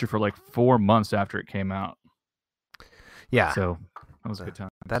to the Future for like 4 months after it came out. Yeah. So that was a good time.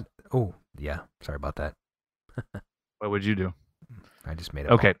 Oh, yeah. Sorry about that. What would you do? I just made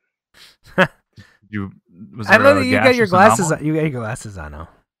it. Okay. I love that you got your glasses on. You got your glasses on now.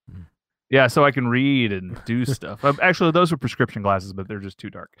 Yeah, so I can read and do stuff. Actually, those were prescription glasses, but they're just too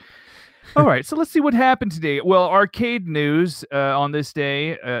dark. All right, so let's see what happened today. Well, arcade news on this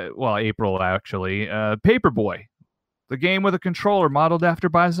day, April actually, Paperboy. The game with a controller modeled after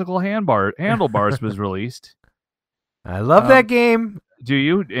bicycle handlebars was released. I love that game. Do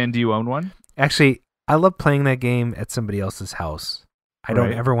you? And do you own one? Actually, I love playing that game at somebody else's house. I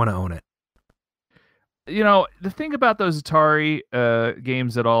don't ever want to own it. You know, the thing about those Atari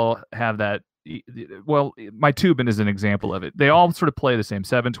games that all have that, well, my Tubin is an example of it. They all sort of play the same.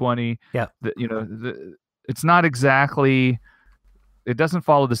 720. Yeah. It's not exactly, it doesn't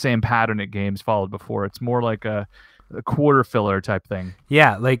follow the same pattern that games followed before. It's more like a quarter filler type thing.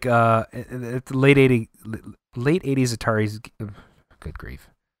 Yeah, like late 80s Atari's. Good grief.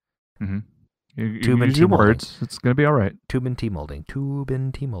 Mm-hmm. You use your words. It's gonna be all right. Tubin T molding.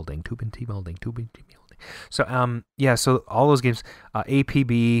 So so all those games,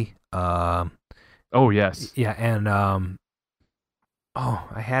 APB. Oh yes. Yeah, and I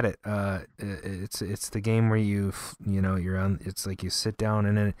had it. It's the game where you're on. It's like you sit down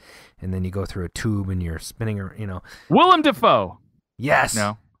and then you go through a tube and you're spinning. Willem Dafoe. Yes.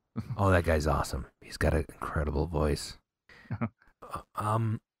 No. Oh, that guy's awesome. He's got an incredible voice.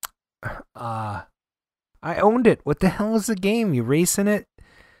 I owned it. What the hell is the game? You race in it?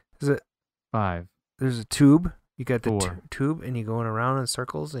 Is it 5? There's a tube. You got the 4. tube, and you're going around in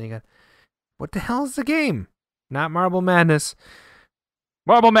circles, and you got. What the hell is the game? Not Marble Madness.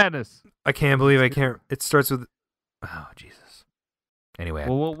 Marble Madness. I can't believe I can't. It starts with. Oh Jesus. Anyway,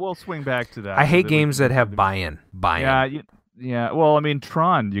 Well, we'll swing back to that. I so hate that we games can that have do- buy-in. Yeah, yeah. Well, I mean,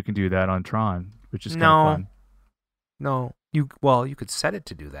 Tron, you can do that on Tron, which is kind No. of fun. No, you could set it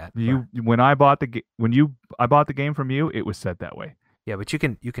to do that. When I bought I bought the game from you, it was set that way. Yeah, but you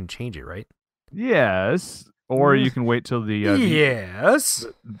can change it, right? Yes, or you can wait till the yes.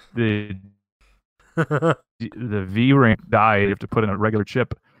 the V rank died. You have to put in a regular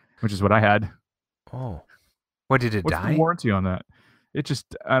chip, which is what I had. Oh, what did it What's die? the warranty on that? It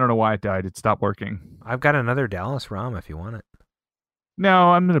just I don't know why it died. It stopped working. I've got another Dallas ROM if you want it.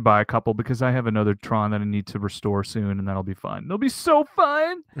 No, I'm gonna buy a couple because I have another Tron that I need to restore soon, and that'll be fun. It'll be so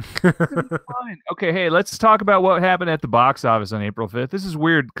fun. Fine. Okay, hey, let's talk about what happened at the box office on April 5th. This is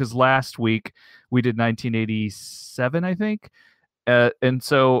weird because last week we did 1987, I think, and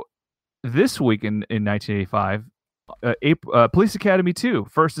so this week in 1985, Police Academy 2: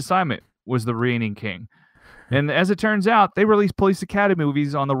 First Assignment was the reigning king. And as it turns out, they released Police Academy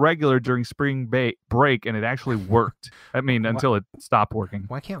movies on the regular during spring break, and it actually worked. I mean, until it stopped working.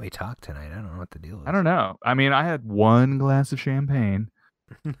 Why can't we talk tonight? I don't know what the deal is. I don't know. I mean, I had one glass of champagne.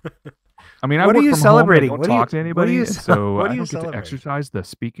 I mean, I What are work you from celebrating? Home. I What don't are you- talk to what are anybody, you and ce- so what I are you don't get to celebrating? exercise the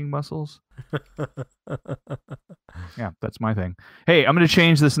speaking muscles. Yeah, that's my thing. Hey, I'm going to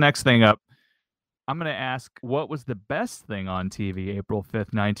change this next thing up. I'm going to ask, what was the best thing on TV April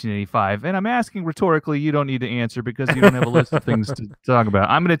 5th, 1985? And I'm asking rhetorically. You don't need to answer because you don't have a list of things to talk about.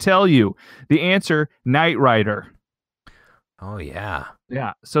 I'm going to tell you the answer: Knight Rider. Oh yeah.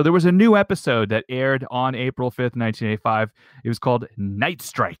 Yeah. So there was a new episode that aired on April 5th, 1985. It was called Night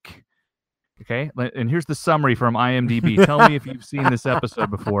Strike. Okay. And here's the summary from IMDb. Tell me if you've seen this episode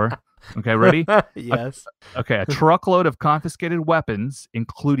before. Okay. Ready? Yes. Okay. A truckload of confiscated weapons,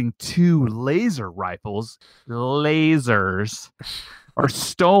 including 2 laser rifles, lasers, are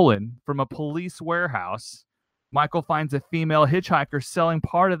stolen from a police warehouse. Michael finds a female hitchhiker selling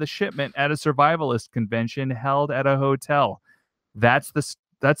part of the shipment at a survivalist convention held at a hotel. That's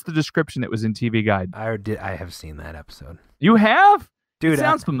the description that was in TV Guide. I have seen that episode. You have? Dude, It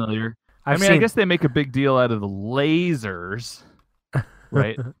sounds familiar. I've I seen, guess they make a big deal out of the lasers,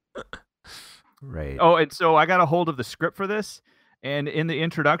 right? right. Oh, and so I got a hold of the script for this, and in the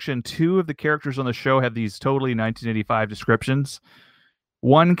introduction, 2 of the characters on the show have these totally 1985 descriptions.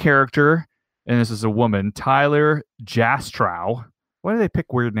 One character, and this is a woman, Tyler Jastrow. Why do they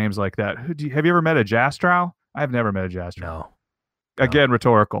pick weird names like that? Have you ever met a Jastrow? I've never met a Jastrow. No. Again,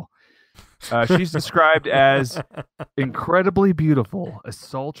 rhetorical. She's described as incredibly beautiful, a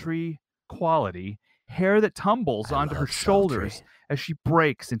sultry quality, hair that tumbles I onto her love shoulders sultry. as she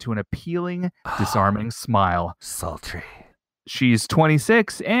breaks into an appealing, disarming smile. Sultry. She's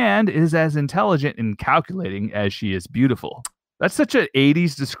 26 and is as intelligent and calculating as she is beautiful. That's such an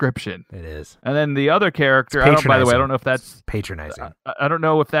 80s description. It is. And then the other character, It's by the way, I patronizing. don't know if that's Patronizing. I don't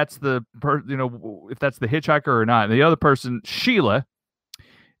know if that's if that's the hitchhiker or not. And the other person, Sheila,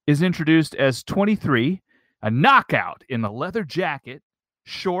 is introduced as 23, a knockout in a leather jacket,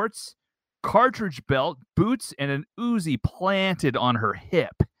 shorts, cartridge belt, boots, and an Uzi planted on her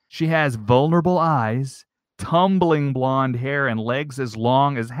hip. She has vulnerable eyes, tumbling blonde hair, and legs as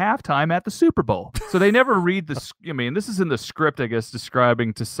long as halftime at the Super Bowl. So they never read the. I mean, this is in the script, I guess,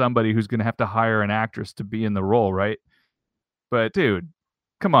 describing to somebody who's going to have to hire an actress to be in the role, right? But dude,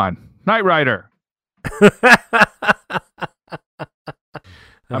 come on, Knight Rider.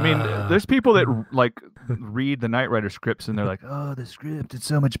 I mean, there's people that like read the Knight Rider scripts and they're like, "Oh, the script is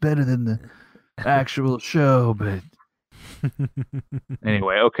so much better than the actual show." But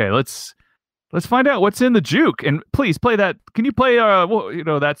anyway, okay, let's find out what's in the juke. And please play that. Can you play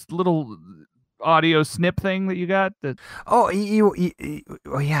that little audio snip thing that you got? That oh,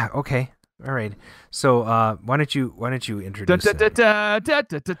 oh yeah. Okay. All right. So why don't you introduce?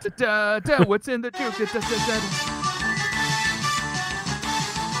 what's in the juke?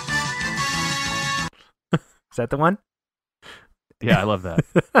 Is that the one? Yeah, I love that.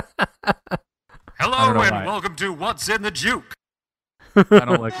 Hello I don't know and why. welcome to What's in the Juke. I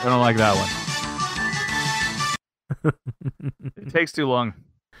don't like that one. It takes too long.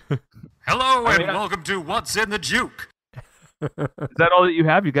 Hello I and mean, I- welcome to What's in the Juke. Is that all that you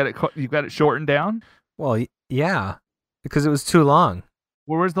have? You got it shortened down? Well, yeah, because it was too long.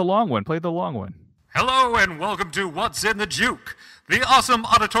 Where's the long one? Play the long one. Hello and welcome to What's in the Juke, the awesome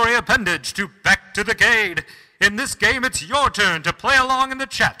auditory appendage to Back to the Cade. In this game, it's your turn to play along in the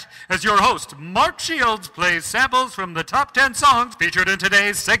chat as your host, Mark Shields, plays samples from the top 10 songs featured in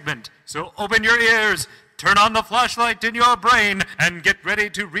today's segment. So open your ears, turn on the flashlight in your brain, and get ready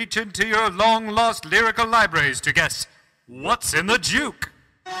to reach into your long-lost lyrical libraries to guess what's in the juke.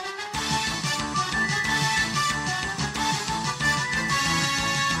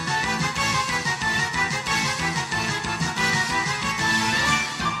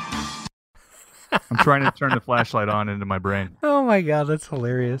 I'm trying to turn the flashlight on into my brain. Oh my god, that's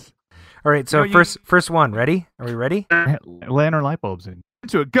hilarious. All right, so You know, first one, ready? Are we ready? Lantern light bulbs in.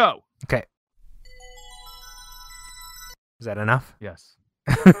 Into it, go. Okay. Is that enough? Yes.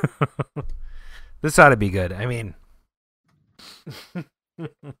 This ought to be good. I mean,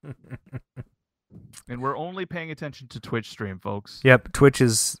 And we're only paying attention to Twitch stream, folks. yep. Twitch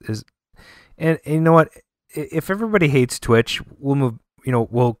is, and you know what? If everybody hates Twitch, we'll move. You know,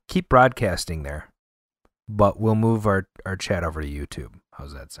 we'll keep broadcasting there, but we'll move our chat over to YouTube.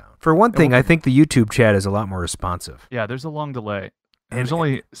 How's that sound? For one thing, I think the YouTube chat is a lot more responsive. Yeah, there's a long delay. And- There's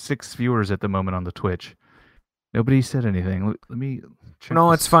only 6 viewers at the moment on the Twitch. Nobody said anything. Let me check.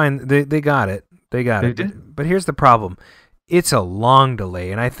 No, this. it's fine. They got it. They got They it. did? But here's the problem. It's a long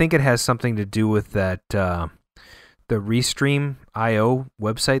delay, and I think it has something to do with that the Restream.io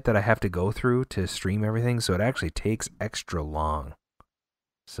website that I have to go through to stream everything, so it actually takes extra long.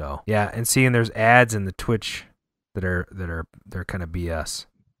 So yeah, and seeing there's ads in the Twitch they're kind of BS.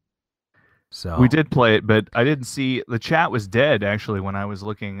 So We did play it, but I didn't see the chat was dead actually when I was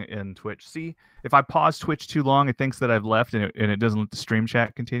looking in Twitch. See, if I pause Twitch too long, it thinks that I've left and it doesn't let the stream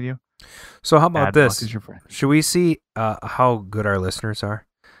chat continue. So how about Bad this? luck is your friend. Should we see how good our listeners are?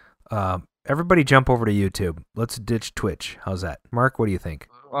 Everybody jump over to YouTube. Let's ditch Twitch. How's that? Mark, what do you think?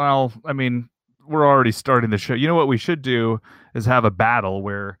 Well, I mean, we're already starting the show. You know what we should do is have a battle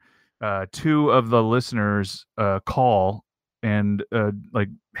where 2 of the listeners call and like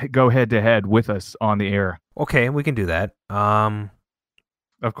go head to head with us on the air. Okay, we can do that.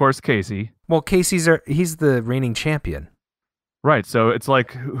 Of course, Casey. Well, he's the reigning champion. Right. So it's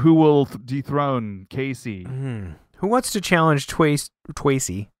like who will dethrone Casey? Who wants to challenge Twacey?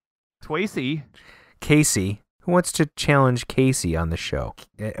 Twacey. Casey. Who wants to challenge Casey on the show?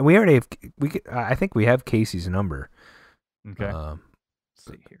 And we already have. I think we have Casey's number. Okay. Let's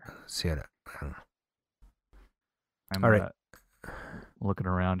see here. see it. I don't know. I'm All right. Looking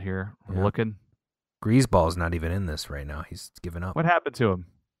around here. Yeah. Looking. Greaseball's not even in this right now. He's given up. What happened to him?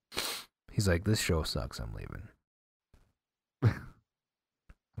 He's like, this show sucks. I'm leaving.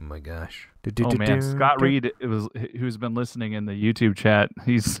 Oh my gosh. Oh man, Scott Reed who's been listening in the YouTube chat.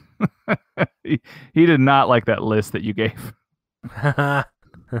 He's he did not like that list that you gave.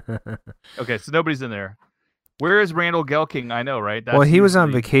 Okay, so nobody's in there. Where is Randall Gelking? I know, right? Well, he was on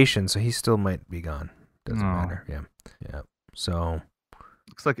usually- vacation, so he still might be gone. Doesn't Oh. matter. Yeah. Yeah. So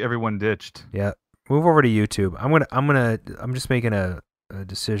Looks like everyone ditched. yeah, move over to YouTube. I'm just making a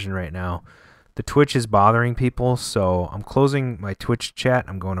decision right now. The Twitch is bothering people, so I'm closing my Twitch chat.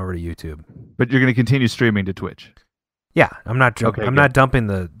 I'm going over to YouTube. But you're going to continue streaming to Twitch. Yeah, I'm not. Okay, I'm good. not dumping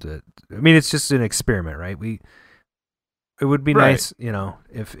the. I mean, it's just an experiment, right? It would be Right. nice,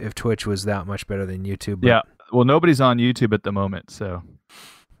 if Twitch was that much better than YouTube. But Yeah. Well, nobody's on YouTube at the moment, so.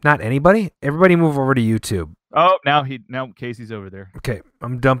 Not anybody. Everybody move over to YouTube. Oh, now Casey's over there. Okay,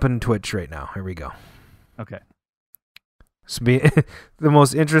 I'm dumping Twitch right now. Here we go. Okay. So the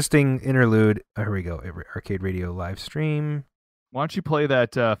most interesting interlude. Here we go. Arcade Radio live stream. Why don't you play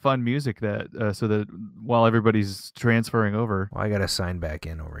that fun music that so that while everybody's transferring over. Well, I gotta sign back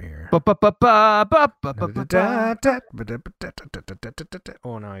in over here. Oh no, I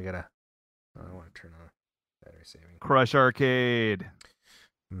want to turn on battery saving. Crush Arcade.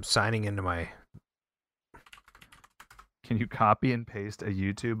 I'm signing into my. Can you copy and paste a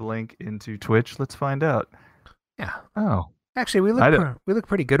YouTube link into Twitch? Let's find out. Yeah. Oh, Actually, we look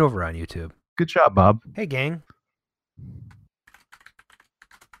pretty good over on YouTube. good job, Bob. Hey, gang.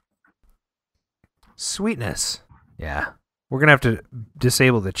 Sweetness. Yeah. We're going to have to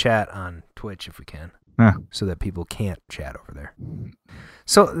disable the chat on Twitch if we can. Yeah. So that people can't chat over there.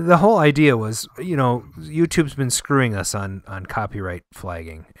 So the whole idea was, YouTube's been screwing us on copyright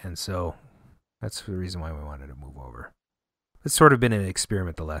flagging. And so that's the reason why we wanted to move over. It's sort of been an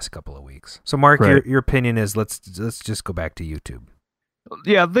experiment the last couple of weeks. So Mark, Right. your opinion is let's just go back to YouTube.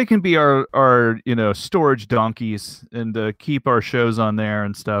 Yeah, they can be our storage donkeys and keep our shows on there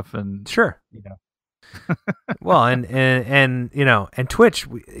and stuff. And Sure. Well, and Twitch,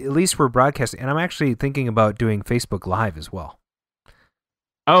 at least we're broadcasting. And I'm actually thinking about doing Facebook Live as well.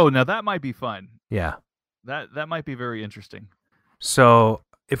 oh, now that might be fun. Yeah. That might be very interesting. So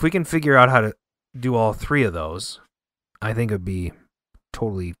if we can figure out how to do all 3 of those, I think it would be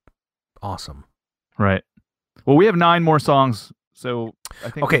totally awesome. Right. Well, we have 9 more songs, so I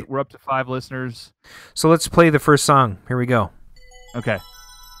think Okay. we're up to 5 listeners. So let's play the first song. Here we go. Okay.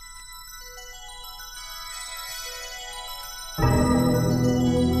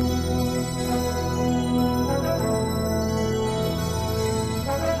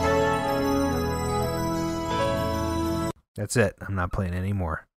 That's it. I'm not playing any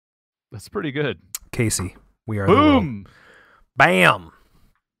more. That's pretty good. Casey, we are the world. Boom. Bam.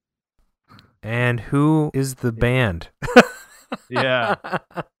 And who is the band? Yeah.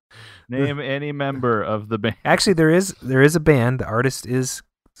 Name any member of the band. Actually, there is a band. The artist is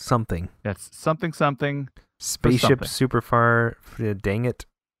something. That's something. Spaceship something. Superfar. Dang it.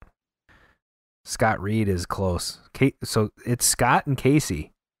 Scott Reed is close. So it's Scott and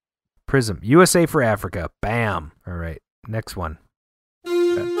Casey. Prism. USA for Africa. Bam. All right. Next one.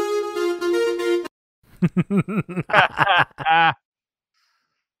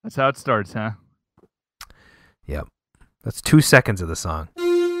 That's how it starts, huh? Yep. That's 2 seconds of the song.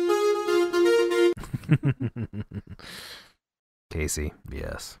 Casey,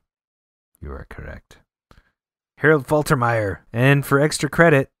 yes. You are correct. Harold Faltermeyer. And for extra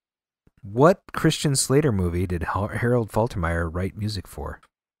credit, what Christian Slater movie did Harold Faltermeyer write music for?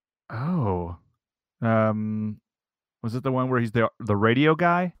 Oh. Was it the one where he's the radio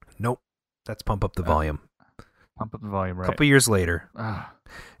guy? Nope. That's Pump Up the Volume. Pump up the volume, A right? couple years later. Ah,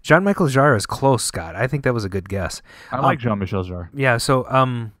 John Michael Jarre is close, Scott. I think that was a good guess. I like Jean-Michel Jarre. Yeah,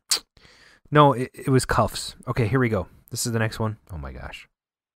 so, no, it was Cuffs. Okay, here we go. This is the next one. Oh my gosh.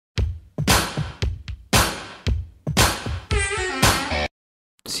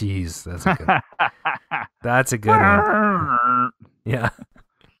 Jeez, that's a good one. Yeah.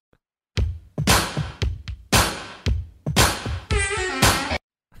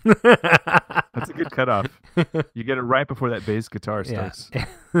 That's a good cutoff. You get it right before that bass guitar starts. Yeah.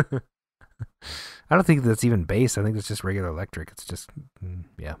 I don't think that's even bass. I think it's just regular electric. It's just,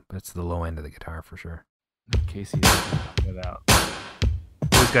 that's the low end of the guitar for sure. Casey is knocking it out.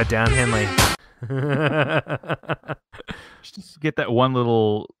 Who's got Don Henley? Just get that one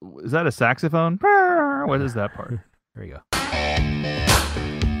little. Is that a saxophone? What is that part? Here we go.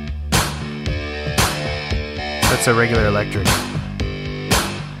 That's a regular electric.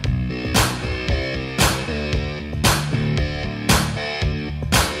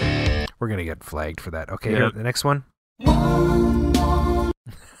 We're going to get flagged for that. Okay, here, the next one.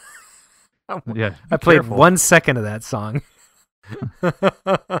 Yeah, I played 1 second of that song.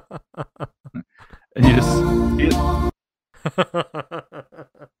 And you just.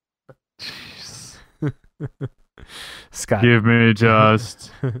 Scott. Give me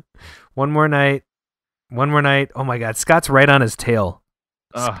just. One more night. Oh my God. Scott's right on his tail.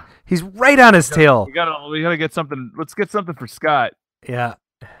 He's right on his tail. We gotta get something. Let's get something for Scott. Yeah.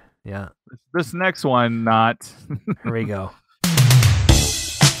 This next one, not. Here we go.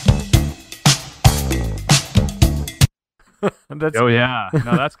 Oh yeah.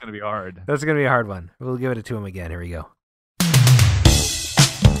 No, that's gonna be hard. That's going to be a hard one. We'll give it to him again. Here we go.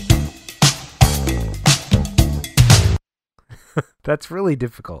 That's really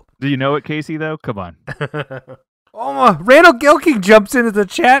difficult. Do you know it, Casey? Though, come on. Randall Gilking jumps into the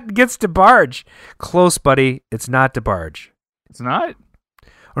chat and gets DeBarge. Close, buddy. It's not DeBarge. It's not.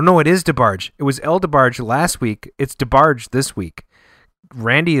 Oh no, it is DeBarge. It was El DeBarge last week. It's DeBarge this week.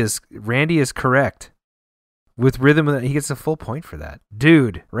 Randy is correct. With rhythm, he gets a full point for that.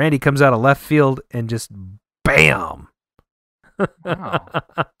 Dude, Randy comes out of left field and just bam. Wow.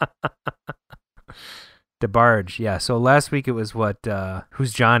 DeBarge, yeah. So last week it was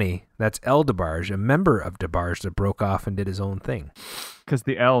who's Johnny? That's El DeBarge, a member of DeBarge that broke off and did his own thing. Because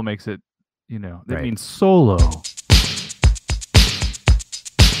the L makes it, it Right. means solo.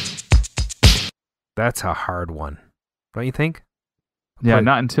 That's a hard one. Don't you think? Yeah,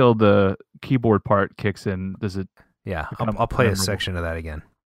 not until the keyboard part kicks in does it. Yeah, become I'll play memorable. a section of that again.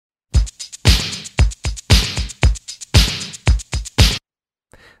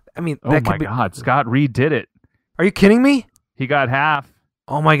 I mean, Oh my God, Scott Reed did it. Are you kidding me? He got half.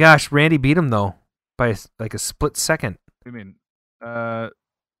 Oh my gosh, Randy beat him though by like a split second. I mean, I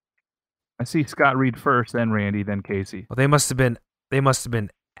see Scott Reed first, then Randy, then Casey. Well, they must have been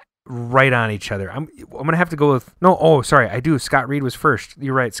right on each other. I'm gonna have to go with no. Oh, sorry, I do. Scott Reed was first.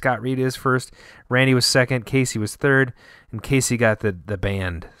 You're right. Scott Reed is first. Randy was second. Casey was third, and Casey got the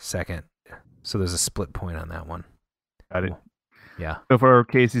band second. So there's a split point on that one. Got it. Yeah. So for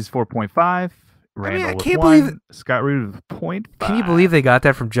Casey's 4.5, Randall I with can't 1, believe Scott Reed with 0.5. Can you believe they got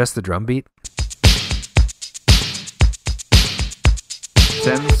that from just the drum beat?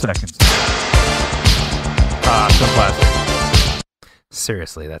 10 seconds. So classic.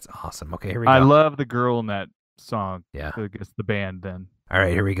 Seriously, that's awesome. Okay, here we go. I love the girl in that song. Yeah. I guess the band then. All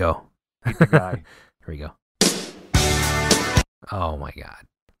right, here we go. Hate the guy. Here we go. Oh my God.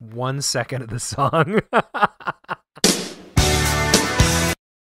 1 second of the song.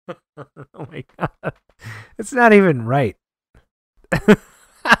 Oh my God. It's not even right.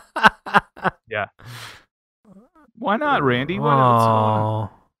 Yeah. Why not, Randy? What Oh.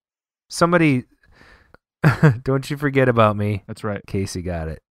 Somebody, don't you forget about me. That's right. Casey got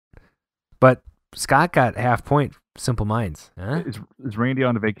it. But Scott got half point. Simple Minds. Huh? Is Randy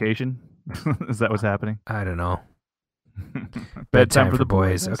on a vacation? Is that what's happening? I don't know. Bedtime for the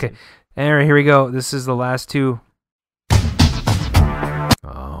boys. I Okay. see. All right, here we go. This is the last two.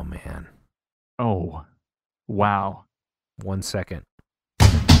 Oh, man. Oh, wow. 1 second.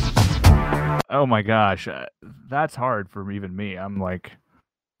 Oh my gosh, that's hard for even me. I'm like,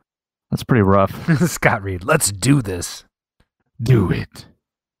 that's pretty rough. Scott Reed, let's do this. Do it.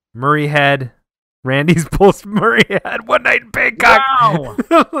 Murray Head. Randy's post Murray Head. One Night in Bangkok. Wow.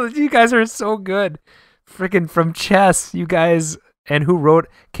 You guys are so good. Freaking from chess, you guys. And who wrote?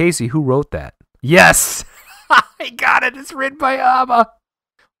 Casey, who wrote that? Yes. I got it. It's written by Abba.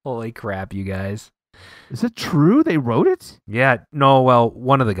 Holy crap, you guys. Is it true they wrote it? Yeah. No, well,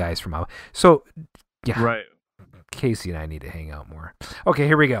 one of the guys from Abba. So, yeah. Right. Casey and I need to hang out more. Okay,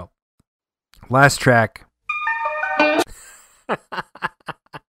 here we go. Last track.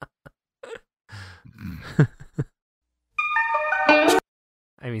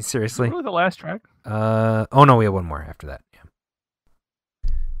 I mean, seriously. Really, the last track? Oh no, we have one more after that.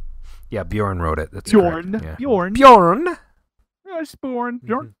 Yeah, Bjorn wrote it. That's Bjorn. correct. Yeah. Bjorn. Bjorn. Yes, Bjorn.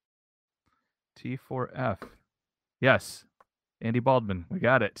 Bjorn. T4F. Yes. Andy Baldwin. We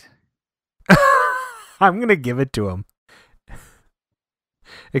got it. I'm gonna give it to him.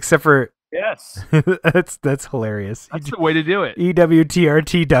 Except for Yes. that's hilarious. That's the way to do it.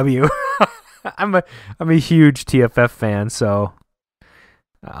 EWTRTW. I'm a huge TFF fan, so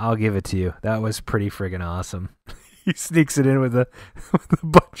I'll give it to you. That was pretty friggin' awesome. He sneaks it in with a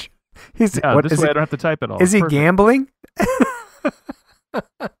bunch. He's Yeah, what this is way he, I don't have to type it all. is he Perfect. gambling?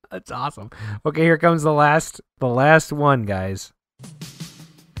 That's awesome. Okay, here comes the last one, guys.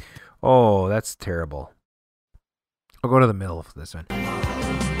 Oh, that's terrible. I'll go to the middle for this one.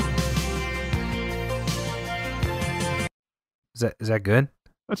 Is that good?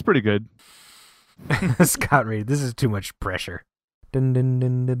 That's pretty good. Scott Reed, this is too much pressure. Dun, dun,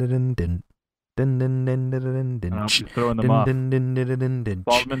 dun, dun, dun, dun. Dun, dun, dun, dun, dun, dun, I'm ch. throwing them Dun, off. dun, dun, dun, dun, dun, ch.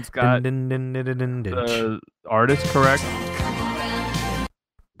 Baldwin's got Dun, dun, dun, dun, dun, dun, ch. the artist correct.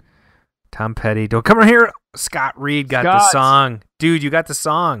 Tom Petty, don't come around here. Scott Reed got the Scott. song. Dude, you got the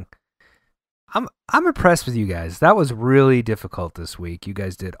song. I'm impressed with you guys. That was really difficult this week. You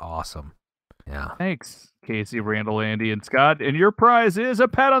guys did awesome. Yeah. Thanks, Casey, Randall, Andy, and Scott. And your prize is a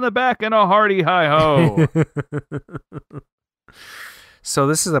pat on the back and a hearty hi-ho. So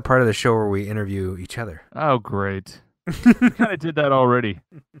this is a part of the show where we interview each other. Oh, great. We kind of did that already.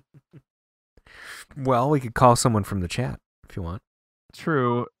 Well, we could call someone from the chat if you want.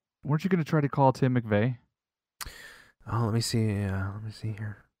 True. Weren't you going to try to call Tim McVeigh? Oh, let me see. Let me see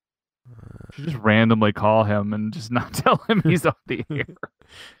here. Should just randomly call him and just not tell him he's on the air.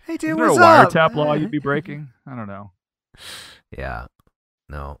 Hey, dude, Is there a what's up? wiretap law you'd be breaking? I don't know. Yeah.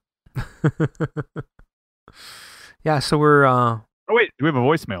 No. Yeah, so we're Oh, wait. Do we have a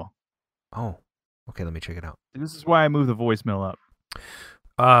voicemail? oh. Okay, let me check it out. This is why I moved the voicemail up.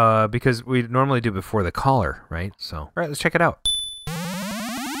 Because we normally do before the caller, right? So, all right, let's check it out.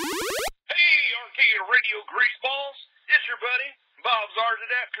 Hey, Arcade Radio Greaseballs. It's your buddy, Bob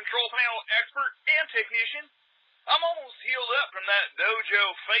Zarzadak, control panel expert and technician. I'm almost healed up from that dojo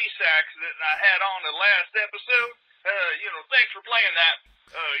face accident I had on the last episode. Thanks for playing that.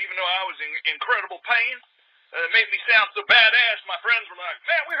 Even though I was in incredible pain. It made me sound so badass. My friends were like,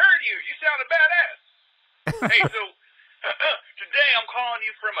 man, we heard you. You sounded badass. Hey, so today I'm calling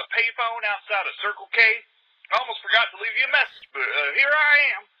you from a payphone outside of Circle K. I almost forgot to leave you a message, but here I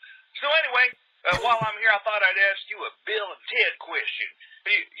am. So anyway, while I'm here, I thought I'd ask you a Bill and Ted question.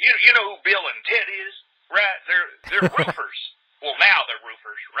 You know who Bill and Ted is, right? They're roofers. Well, now they're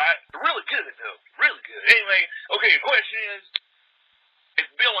roofers, right? They're really good, though. Really good. Anyway, okay, the question is, if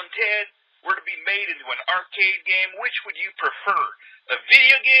Bill and Ted were to be made into an arcade game, which would you prefer? A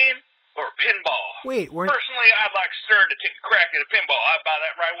video game or pinball? Wait, Personally, I'd like Stern to take a crack at a pinball. I'd buy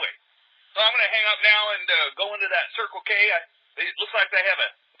that right away. So I'm going to hang up now and go into that Circle K. It looks like they have a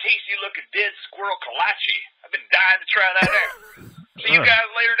tasty-looking dead squirrel kolache. I've been dying to try that out. See you guys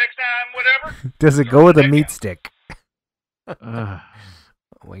later next time, whatever. Does it go with a meat stick? Ugh.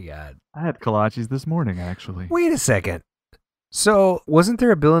 Oh my god. I had kolaches this morning, actually. Wait a second. So, wasn't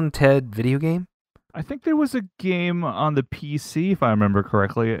there a Bill and Ted video game? I think there was a game on the PC, if I remember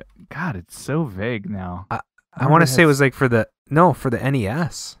correctly. God, it's so vague now. I want to say it was like for the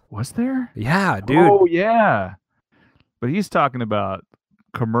NES. Was there? Yeah, dude. Oh, yeah. But he's talking about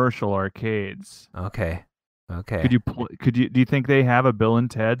commercial arcades. Okay. Okay. Do you think they have a Bill and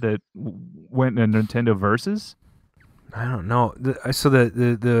Ted that went in Nintendo Versus? I don't know. So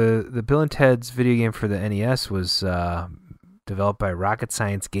the Bill and Ted's video game for the NES was developed by Rocket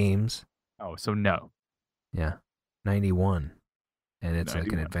Science Games. Oh, so no. Yeah, 91, and it's like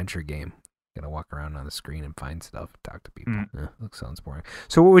an 91. adventure game. You gotta walk around on the screen and find stuff, talk to people. That sounds boring.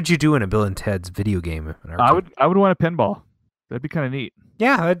 So what would you do in a Bill and Ted's video game? I would want a pinball. That'd be kind of neat.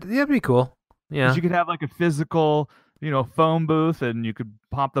 Yeah, that'd be cool. Yeah, 'Cause you could have like a physical, phone booth, and you could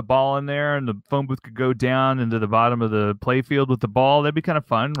pop the ball in there, and the phone booth could go down into the bottom of the play field with the ball. That'd be kind of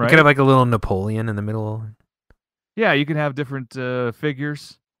fun, right? You could have like a little Napoleon in the middle. Yeah, you could have different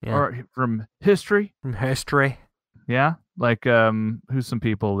figures or from history. From history. Yeah, like who's some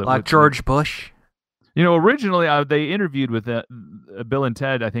people that Like George Bush. Originally they interviewed with Bill and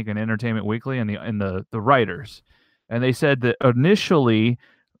Ted, I think, in Entertainment Weekly, and the writers, and they said that initially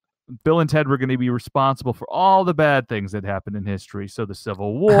Bill and Ted were going to be responsible for all the bad things that happened in history. So the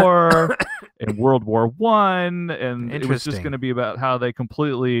Civil War and World War I, and it was just going to be about how they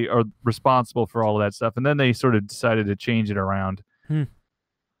completely are responsible for all of that stuff. And then they sort of decided to change it around. And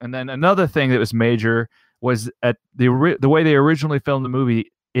then another thing that was major was at the way they originally filmed the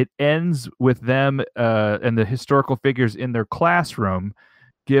movie. It ends with them and the historical figures in their classroom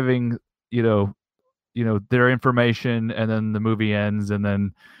giving, their information, and then the movie ends, and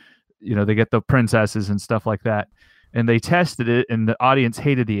then they get the princesses and stuff like that. And they tested it, and the audience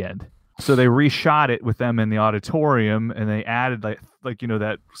hated the end. So they reshot it with them in the auditorium, and they added like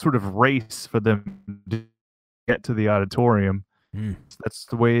that sort of race for them to get to the auditorium. That's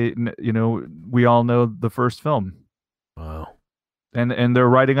the way, we all know the first film. Wow. And they're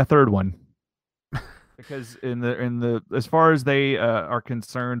writing a third one. Because in the as far as they are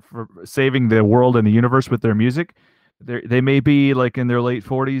concerned for saving the world and the universe with their music, they may be like in their late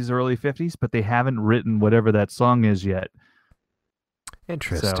 40s, early 50s, but they haven't written whatever that song is yet.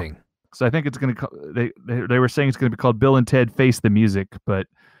 Interesting. So I think it's going to they were saying it's going to be called Bill and Ted Face the Music, but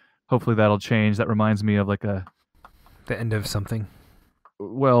hopefully that'll change. That reminds me of like the end of something.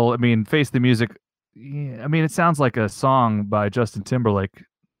 Well, I mean, Face the Music. Yeah, I mean, it sounds like a song by Justin Timberlake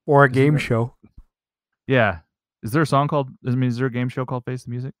or a game show. Yeah. Is there a song called? Is there a game show called Face the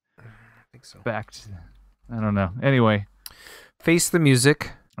Music? I think so. I don't know. Anyway, Face the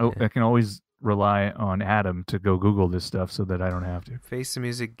Music. Oh, I can always rely on Adam to go Google this stuff so that I don't have to. Face the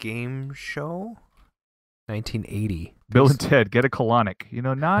Music game show, 1980. Bill and Ted, get a colonic.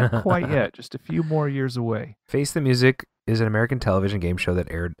 Not quite yet. Just a few more years away. Face the Music is an American television game show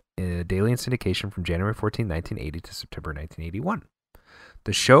that aired daily in syndication from January 14, 1980 to September 1981.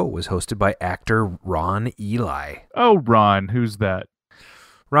 The show was hosted by actor Ron Ely. Oh, Ron. Who's that?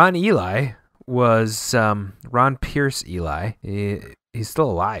 Ron Ely was Ron Pierce Ely. He's still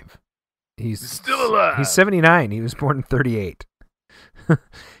alive. He's still alive. He's 79. He was born in 38.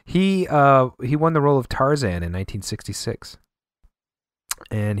 He won the role of Tarzan in 1966.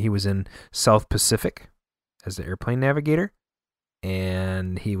 And he was in South Pacific as the airplane navigator.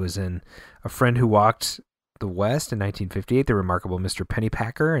 And he was in A Friend Who Walked the West in 1958, The Remarkable Mr.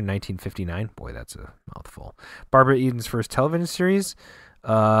 Pennypacker in 1959. Boy, that's a mouthful. Barbara Eden's first television series.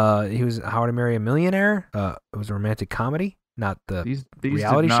 He was How to Marry a Millionaire. It was a romantic comedy, not the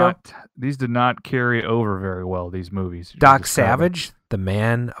reality show. These did not carry over very well, these movies. Doc Savage, The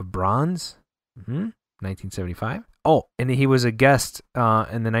Man of Bronze, 1975. Oh, and he was a guest in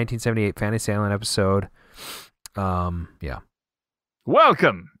the 1978 Fantasy Island episode. Yeah.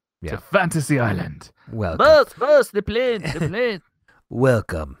 Welcome to Fantasy Island. Welcome. Boss, the plane.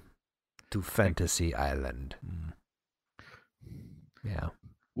 Welcome to Fantasy Island. Yeah.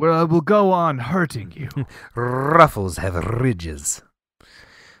 Where I will go on hurting you. Ruffles have ridges.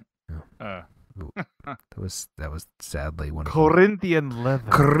 That was sadly one of Corinthian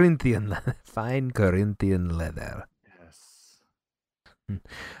leather. Fine Corinthian leather. Yes.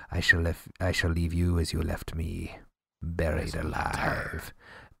 I shall leave you as you left me, buried alive.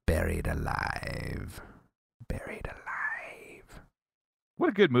 Buried alive. Buried alive. What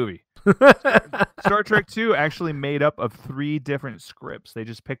a good movie. Star Trek 2 actually made up of 3 different scripts. They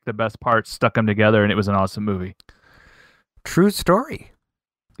just picked the best parts, stuck them together, and it was an awesome movie. True story.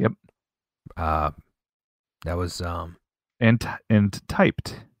 Yep. That was and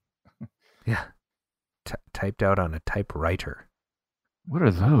typed. Yeah. Typed out on a typewriter. What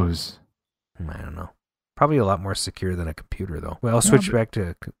are those? I don't know. Probably a lot more secure than a computer, though. Well, I'll switch back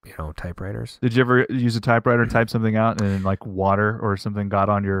to typewriters. Did you ever use a typewriter and type something out, and like water or something got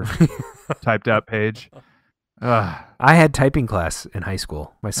on your typed out page? I had typing class in high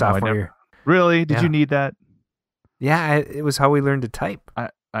school, my sophomore year. Really? Did you need that? Yeah, it was how we learned to type.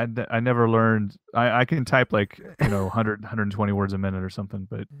 I never learned. I can type like 100, 120 words a minute or something,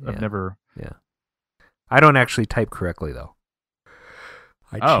 but I've never. Yeah. I don't actually type correctly though.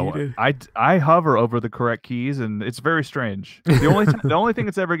 I cheated. I hover over the correct keys, and it's very strange. The only thing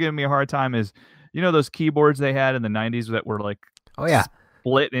that's ever given me a hard time is, those keyboards they had in the 90s that were like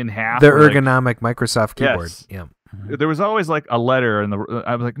split in half. The ergonomic Microsoft keyboard. Yes. Yeah. There was always like a letter, and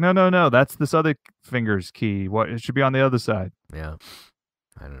I was like, no, that's this other finger's key. What? It should be on the other side. Yeah.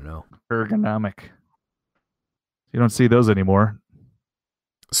 I don't know. Ergonomic. You don't see those anymore.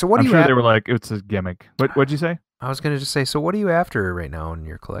 So what I'm do you? sure they were like, it's a gimmick. What'd you say? I was going to just say, so what are you after right now in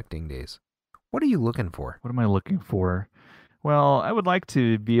your collecting days? What are you looking for? What am I looking for? Well, I would like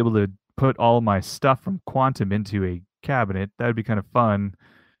to be able to put all my stuff from Quantum into a cabinet. That would be kind of fun.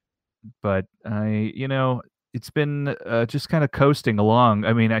 But it's been just kind of coasting along.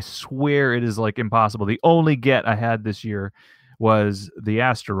 I mean, I swear it is like impossible. The only get I had this year was the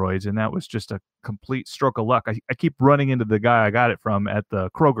asteroids, and that was just a complete stroke of luck. I keep running into the guy I got it from at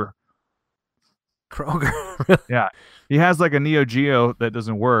the Kroger. Yeah, he has like a Neo Geo that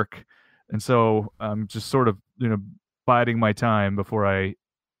doesn't work, and so I'm just sort of biding my time before I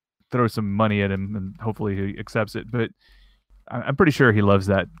throw some money at him, and hopefully he accepts it. But I'm pretty sure he loves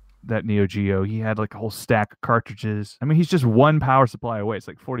that Neo Geo. He had like a whole stack of cartridges. I mean, he's just one power supply away. It's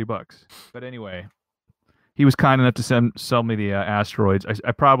like $40. But anyway, he was kind enough to sell me the asteroids.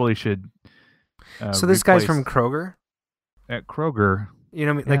 I probably should. So this guy's from Kroger? At Kroger.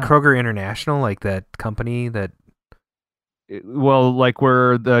 Like Kroger International, like that company that. Well, like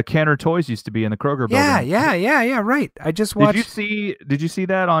where the Canner Toys used to be in the Kroger building. Yeah. Right. I just watched. Did you see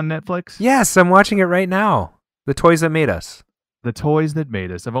that on Netflix? Yes, I'm watching it right now. The Toys That Made Us. The Toys That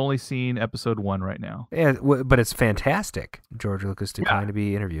Made Us. I've only seen episode 1 right now. Yeah, but it's fantastic. George Lucas declined to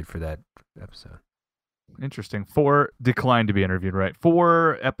be interviewed for that episode. Interesting. 4 declined to be interviewed, right?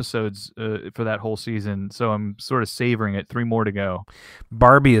 4 episodes for that whole season, so I'm sort of savoring it. 3 more to go.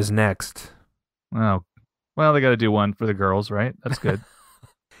 Barbie is next. Oh, well, they got to do one for the girls, right? That's good.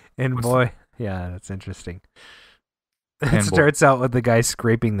 That's interesting. It starts out with the guy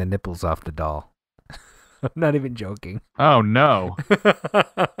scraping the nipples off the doll. I'm not even joking. Oh, no.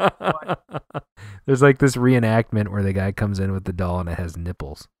 There's like this reenactment where the guy comes in with the doll and it has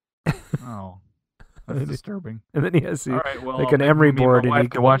nipples. Oh. That's disturbing. And then he has all right, well, like an emery board, and you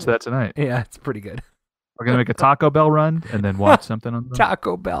can watch that tonight. Yeah, it's pretty good. We're gonna make a Taco Bell run and then watch something on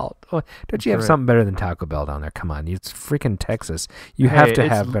Taco Bell. Oh, don't you have something better than Taco Bell down there? Come on, it's freaking Texas. You have to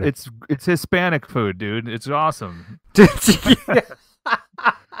have better. It's Hispanic food, dude. It's awesome.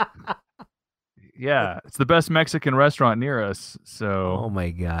 Yeah, it's the best Mexican restaurant near us. So. Oh my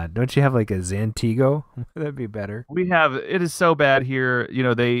God! Don't you have like a Zantigo? That'd be better. We have. It is so bad here.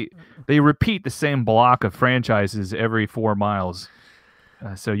 They repeat the same block of franchises every 4 miles.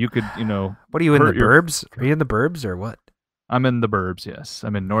 So you could, What are you in the burbs? Are you in the burbs or what? I'm in the burbs. Yes,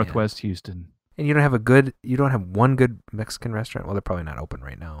 I'm in Northwest Houston. And you don't have one good Mexican restaurant. Well, they're probably not open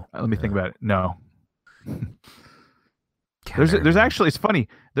right now. Let me think about it. No. There's actually, it's funny.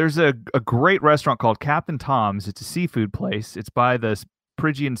 There's a great restaurant called Captain Tom's. It's a seafood place. It's by the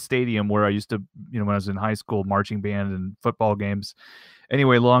Phrygian Stadium where I used to, when I was in high school, marching band and football games.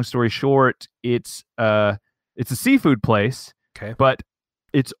 Anyway, long story short, it's a seafood place. Okay. But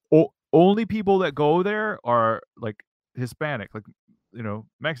it's only people that go there are like Hispanic, like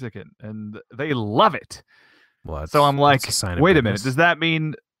Mexican, and they love it. Well, so I'm like, wait a minute, business. does that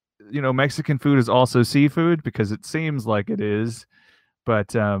mean Mexican food is also seafood? Because it seems like it is,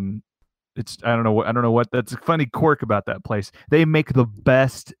 but it's I don't know what that's a funny quirk about that place. They make the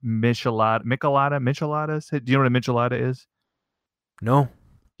best micheladas. Do you know what a michelada is? No.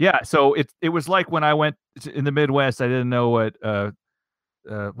 Yeah, so it was like when I went in the Midwest, I didn't know what's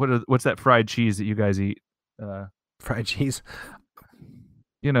that fried cheese that you guys eat? Fried cheese.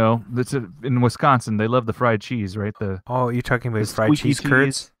 That's in Wisconsin. They love the fried cheese, right? You're talking about fried cheese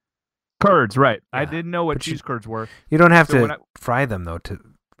curds? Curds, right. Yeah. I didn't know what cheese curds were. You don't have to fry them, though.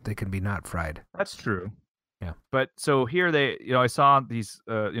 They can be not fried. That's true. Yeah. But so here I saw these,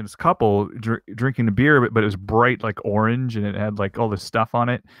 this couple drinking a beer, but it was bright like orange and it had like all this stuff on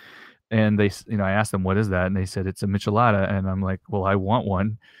it. And they, I asked them, what is that? And they said, it's a michelada. And I'm like, well, I want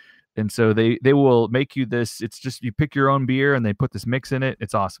one. And so they will make you this. It's just, you pick your own beer and they put this mix in it.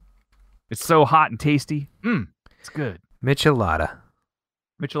 It's awesome. It's so hot and tasty. It's good. Michelada.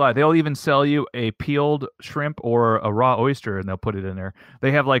 They'll even sell you a peeled shrimp or a raw oyster and they'll put it in there.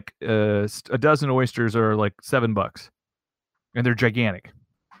 They have like a dozen oysters are like $7 and they're gigantic.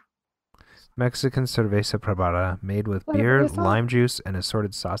 Mexican cerveza probada made with beer, lime juice, and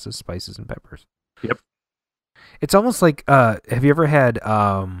assorted sauces, spices, and peppers. Yep. It's almost like, have you ever had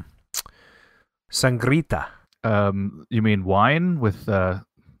sangrita? You mean wine with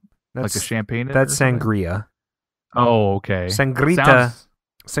Like a champagne? That's or something? sangria. Oh, okay. Sangrita. Sounds-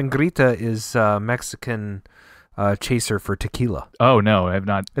 Sangrita is Mexican chaser for tequila. Oh no, I have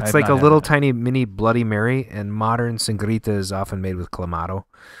not. I It's have like not a had little that. tiny mini Bloody Mary, and modern Sangrita is often made with Clamato,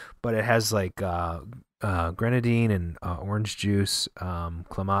 but it has like grenadine and orange juice,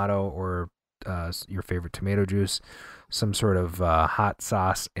 Clamato, or your favorite tomato juice, some sort of hot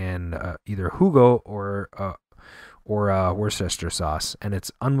sauce, and either Hugo or Worcester sauce, and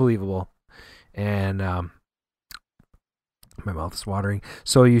it's unbelievable. And my mouth is watering.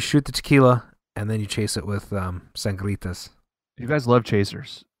 So you shoot the tequila, and then you chase it with sangritas. You guys love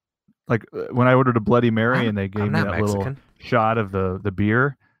chasers. Like when I ordered a Bloody Mary and they gave I'm me not that little Mexican. shot of the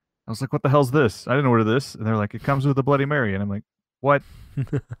beer, I was like, "What the hell's this? I didn't order this." And they're like, "It comes with a Bloody Mary," and I'm like, "What?"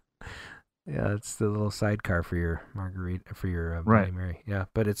 Yeah, it's the little sidecar for your margarita, for your Right. Bloody Mary. Yeah,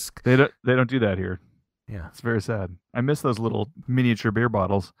 but it's They don't do that here. yeah. It's very sad. I miss those little miniature beer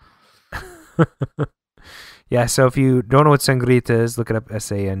bottles. Yeah, so if you don't know what sangrita is, look it up,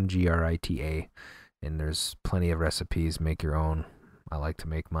 Sangrita, and there's plenty of recipes. Make your own. I like to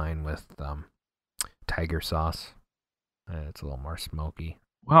make mine with tiger sauce. It's a little more smoky.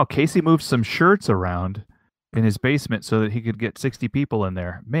 Wow, Casey moved some shirts around in his basement so that he could get 60 people in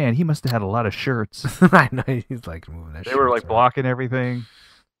there. Man, he must have had a lot of shirts. I know he's like moving that. They were like shirts around. blocking everything.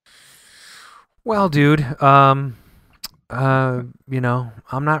 Well, dude, I'm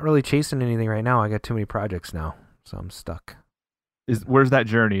not really chasing anything right now. I got too many projects now, so I'm stuck. Where's that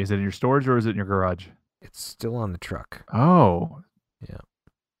journey? Is it in your storage or is it in your garage? It's still on the truck. Oh. Yeah.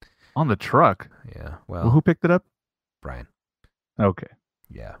 On the truck. Yeah. Well, Well, who picked it up? Brian. Okay.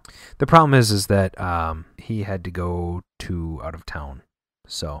 Yeah. The problem is that he had to go to out of town,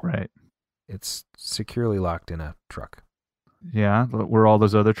 so Right. it's securely locked in a truck. Yeah. Where all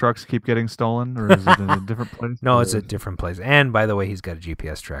those other trucks keep getting stolen, or is it in a different place? No, it's Or- a different place. And by the way, he's got a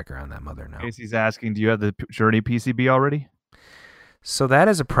GPS tracker on that mother now. Casey's asking, do you have the Journey PCB already? So that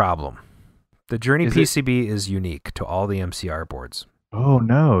is a problem. The Journey Is it- PCB is unique to all the MCR boards. Oh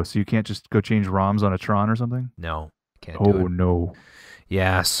no! So you can't just go change ROMs on a Tron or something? No, can't do Oh it. no!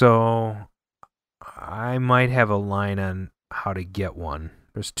 Yeah, so I might have a line on how to get one.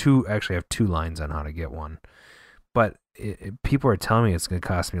 There's two, actually I have two lines on how to get one. But people are telling me it's going to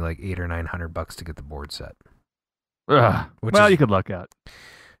cost me like $800 or $900 to get the board set. Ugh. Which Well, is- you could luck out.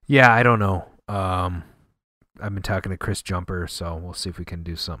 Yeah, I don't know. I've been talking to Chris Jumper, so we'll see if we can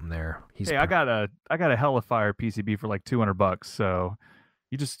do something there. Hey, I got a Hellfire PCB for like $200. So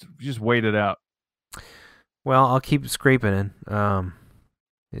you just wait it out. Well, I'll keep scraping in.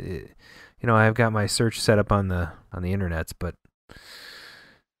 I've got my search set up on the internets, but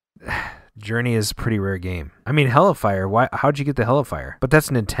Journey is a pretty rare game. I mean, Hellfire. How'd you get the Hellfire? But that's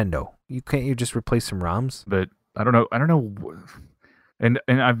Nintendo. You just replace some ROMs? But I don't know. And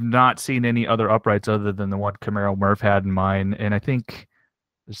I've not seen any other uprights other than the one Camaro Murph had in mine. And I think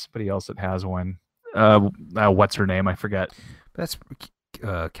there's somebody else that has one. What's her name? I forget. That's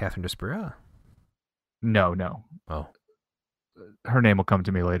Catherine Despera. No. Oh, Her name will come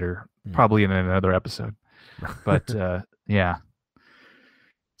to me later, Hmm. probably in another episode. But yeah,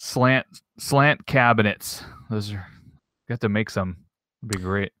 slant cabinets. Those are got to make some. It'd be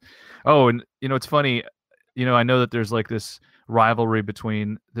great. Oh, and it's funny. I know that there's like this rivalry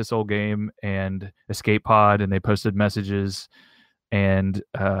between this old game and Escape Pod, and they posted messages, and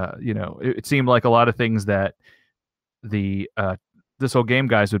it seemed like a lot of things that the this old game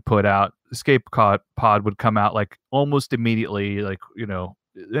guys would put out. Escape Pod would come out like almost immediately, like in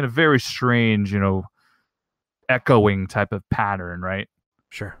a very strange, echoing type of pattern, right?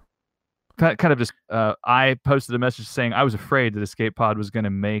 sure. Kind of just I posted a message saying I was afraid that Escape Pod was going to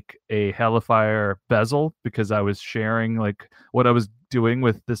make a Hellfire bezel because I was sharing like what I was doing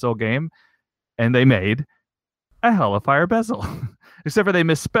with this old game, and they made a Hellfire bezel. Except for they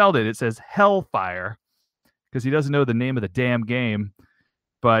misspelled it. It says Hellfire because he doesn't know the name of the damn game,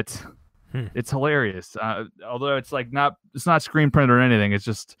 but it's hilarious. Although it's like it's not screen printed or anything. It's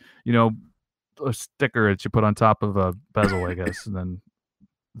just a sticker that you put on top of a bezel, I guess, and then.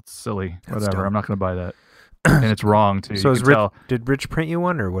 It's silly. That's Whatever. dumb. I'm not going to buy that. And it's wrong, too. So You is can did Rich print you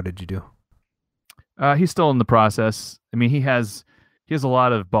one, or what did you do? tell. He's still in the process. I mean, he has a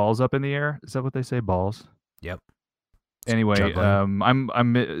lot of balls up in the air. Is that what they say? Balls? Yep. Anyway, Juggling.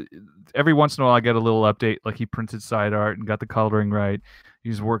 I'm every once in a while I get a little update. Like he printed side art and got the coloring right.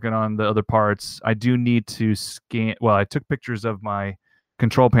 He's working on the other parts. I do need to scan. Well, I took pictures of my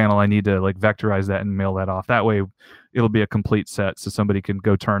control panel. I need to like vectorize that and mail that off. That way, it'll be a complete set, so somebody can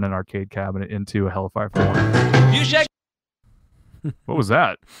go turn an arcade cabinet into a Hellfire 4. What was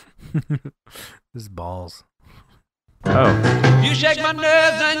that? This is balls. Oh, You shake my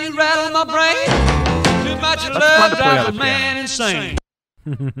nerves and you rattle my brain. Too much fun love to play on drives a the man insane.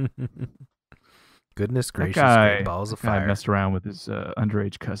 Goodness that gracious, guy, great balls of that guy fire. messed around with his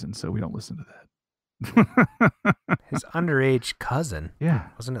underage cousin, so we don't listen to that. His underage cousin. Yeah.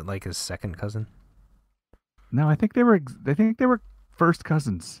 Wasn't it like his second cousin? No, I think they were. I think they were first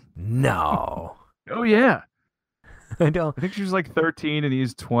cousins. No. Oh yeah. I don't. I think she was like 13 and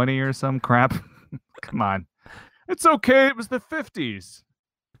he's 20 or some crap. Come on. It's okay. It was the 50s.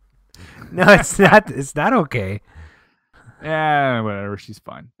 No, it's not. It's not okay. Yeah, whatever. She's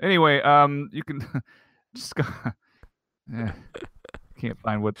fine. Anyway, you can just go. Yeah. Can't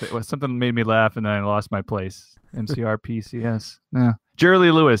find what something made me laugh and then I lost my place. MCR PCS. Yeah. Jerry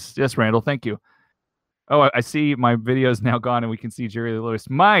Lee Lewis. Yes, Randall. Thank you. Oh, I see my video is now gone and we can see Jerry Lee Lewis.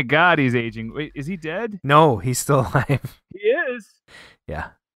 My God, he's aging. Wait, is he dead? No, he's still alive. He is. Yeah.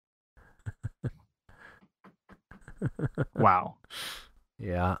 Wow.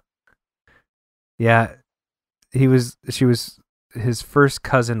 Yeah. Yeah. She was his first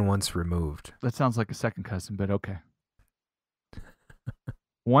cousin once removed. That sounds like a second cousin, but okay.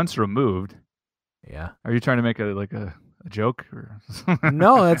 Once removed. Yeah. Are you trying to make a joke or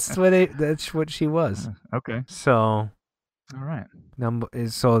No, that's what she was. Okay. So, All right.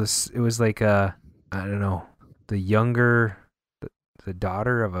 it was like I don't know, the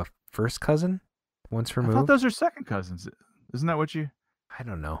daughter of a first cousin once I thought removed. those are second cousins. Isn't that what you? I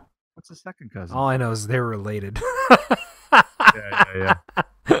don't know. What's a second cousin? All I know is they're related. Yeah.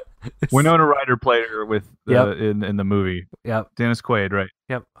 Winona Ryder played her with Yep. in the movie. Yep. Dennis Quaid, right?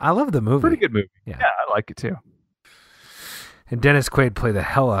 Yep. I love the movie. Pretty good movie. Yeah. Yeah, I like it too. And Dennis Quaid played the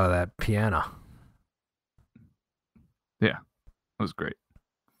hell out of that piano. Yeah, it was great.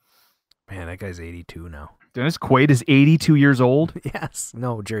 Man, that guy's 82 now. Dennis Quaid is 82 years old. Yes.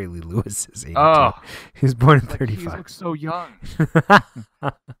 No, Jerry Lee Lewis is 82. Oh, He was born in like, he 35. looks so young.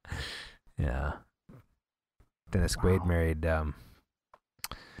 Yeah. Dennis Quaid Wow. married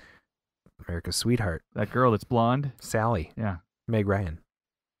America's sweetheart, That girl that's blonde. Sally. Yeah, Meg Ryan.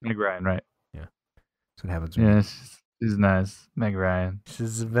 Meg Ryan, right? That's what happens. Yeah, she's nice. Meg Ryan.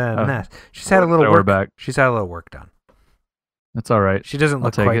 She's very Oh. nice. She's had a little Throw her work. back. She's had a little work done. That's all right. She doesn't I'll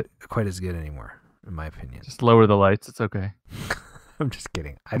look take quite as good anymore, in my opinion. Just lower the lights. It's okay. I'm just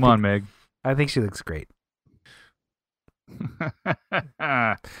kidding. Come on, Meg. I think she looks great.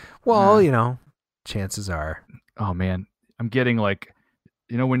 Well, chances are. Oh man, I'm getting like,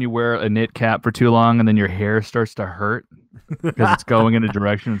 when you wear a knit cap for too long and then your hair starts to hurt because it's going in a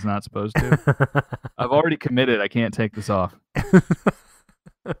direction it's not supposed to. I've already committed. I can't take this off.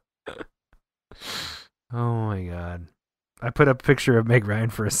 Oh my god. I put up a picture of Meg Ryan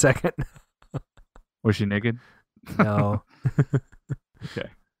for a second. Was she naked? No. Okay.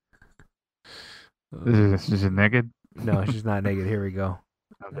 Is she naked? No, she's not naked. Here we go.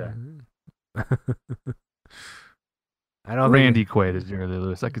 Okay. I don't Randy Quaid is Jerry Lee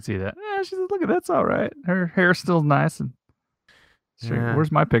Lewis. I could see that. Yeah, she's look at that's all right. Her hair's still nice and straight. Yeah.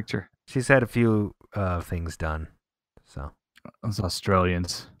 Where's my picture? She's had a few things done. So Those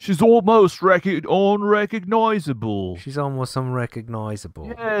Australians. She's almost unrecognizable. she's almost unrecognizable.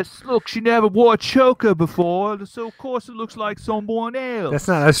 Yes, look, she never wore a choker before, so of course it looks like someone else. That's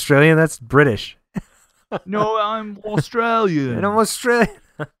not Australian, that's British. No, I'm Australian. And I'm Australian.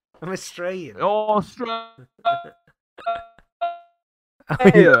 I'm Australian. Australia.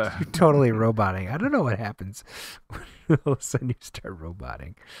 You're totally roboting. I don't know what happens when all of a sudden you start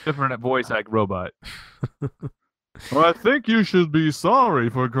roboting. Different voice like robot. Well, I think you should be sorry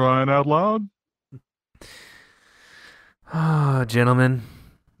for crying out loud. Oh, gentlemen.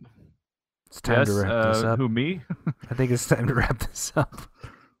 It's time Yes, to wrap this up. who, me? I think it's time to wrap this up.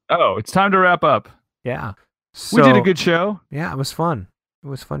 Oh, it's time to wrap up. Yeah. We did a So- good show. Yeah, it was fun. It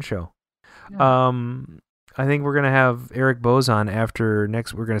was a fun show. Yeah. I think we're gonna have Eric Bose on after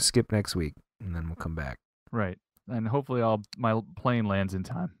next. We're gonna skip next week, and then we'll come back. Right. And hopefully my plane lands in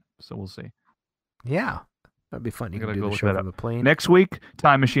time. So we'll see. Yeah, that'd be fun. You I can gotta do go the look show that from up. the plane. Next week,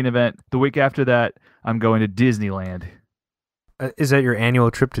 Time Machine event. The week after that, I'm going to Disneyland. Is that your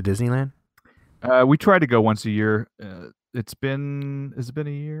annual trip to Disneyland? We try to go once a year. Has it been a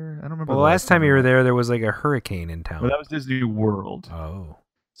year? I don't remember. Well, the last time you were there was like a hurricane in town. Well, that was Disney World. Oh,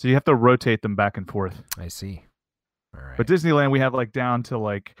 So you have to rotate them back and forth. I see. All right. But Disneyland, we have like down to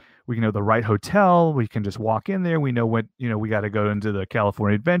like we know the right hotel. We can just walk in there. We know what we got to go into the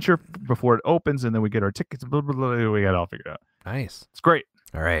California Adventure before it opens, and then we get our tickets. Blah, blah, blah, we got it all figured out. Nice. It's great.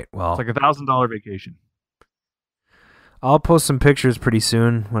 All right. Well, It's like $1,000 vacation. I'll post some pictures pretty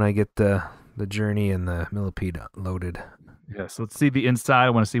soon when I get the journey and the millipede loaded. Yes. Let's see the inside. I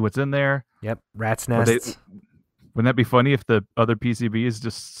want to see what's in there. Yep. Rat's Are they- nests. Wouldn't that be funny if the other PCB is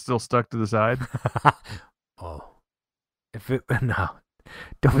just still stuck to the side? Oh, no,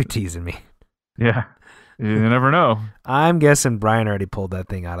 don't be teasing me. Yeah, you never know. I'm guessing Brian already pulled that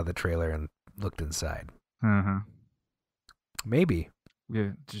thing out of the trailer and looked inside. Maybe.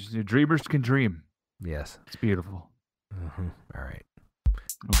 Yeah, just, your dreamers can dream. Yes, it's beautiful. All right.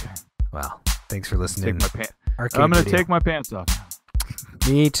 Okay. Well, thanks for listening. I'm going to take my pants off.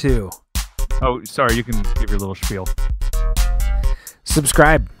 Me too. Oh, sorry. You can give your little spiel.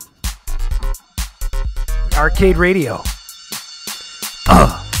 Subscribe. Arcade Radio.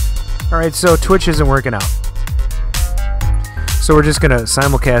 All right, so Twitch isn't working out. So we're just going to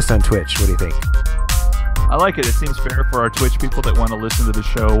simulcast on Twitch. What do you think? I like it. It seems fair for our Twitch people that want to listen to the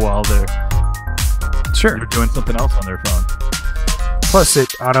show while they're doing something else on their phone. Plus,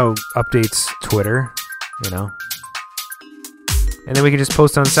 it auto-updates Twitter, And then we can just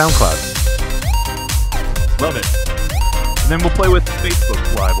post on SoundCloud. Love it. And then we'll play with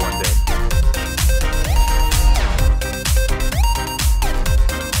Facebook Live one day.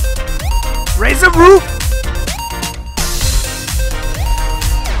 Raise the roof!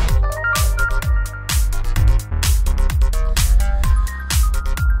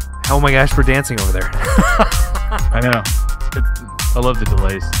 Oh my gosh, we're dancing over there. I know. I love the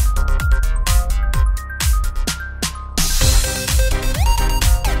delays.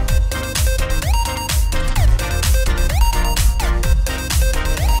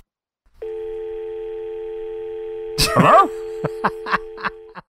 Hello?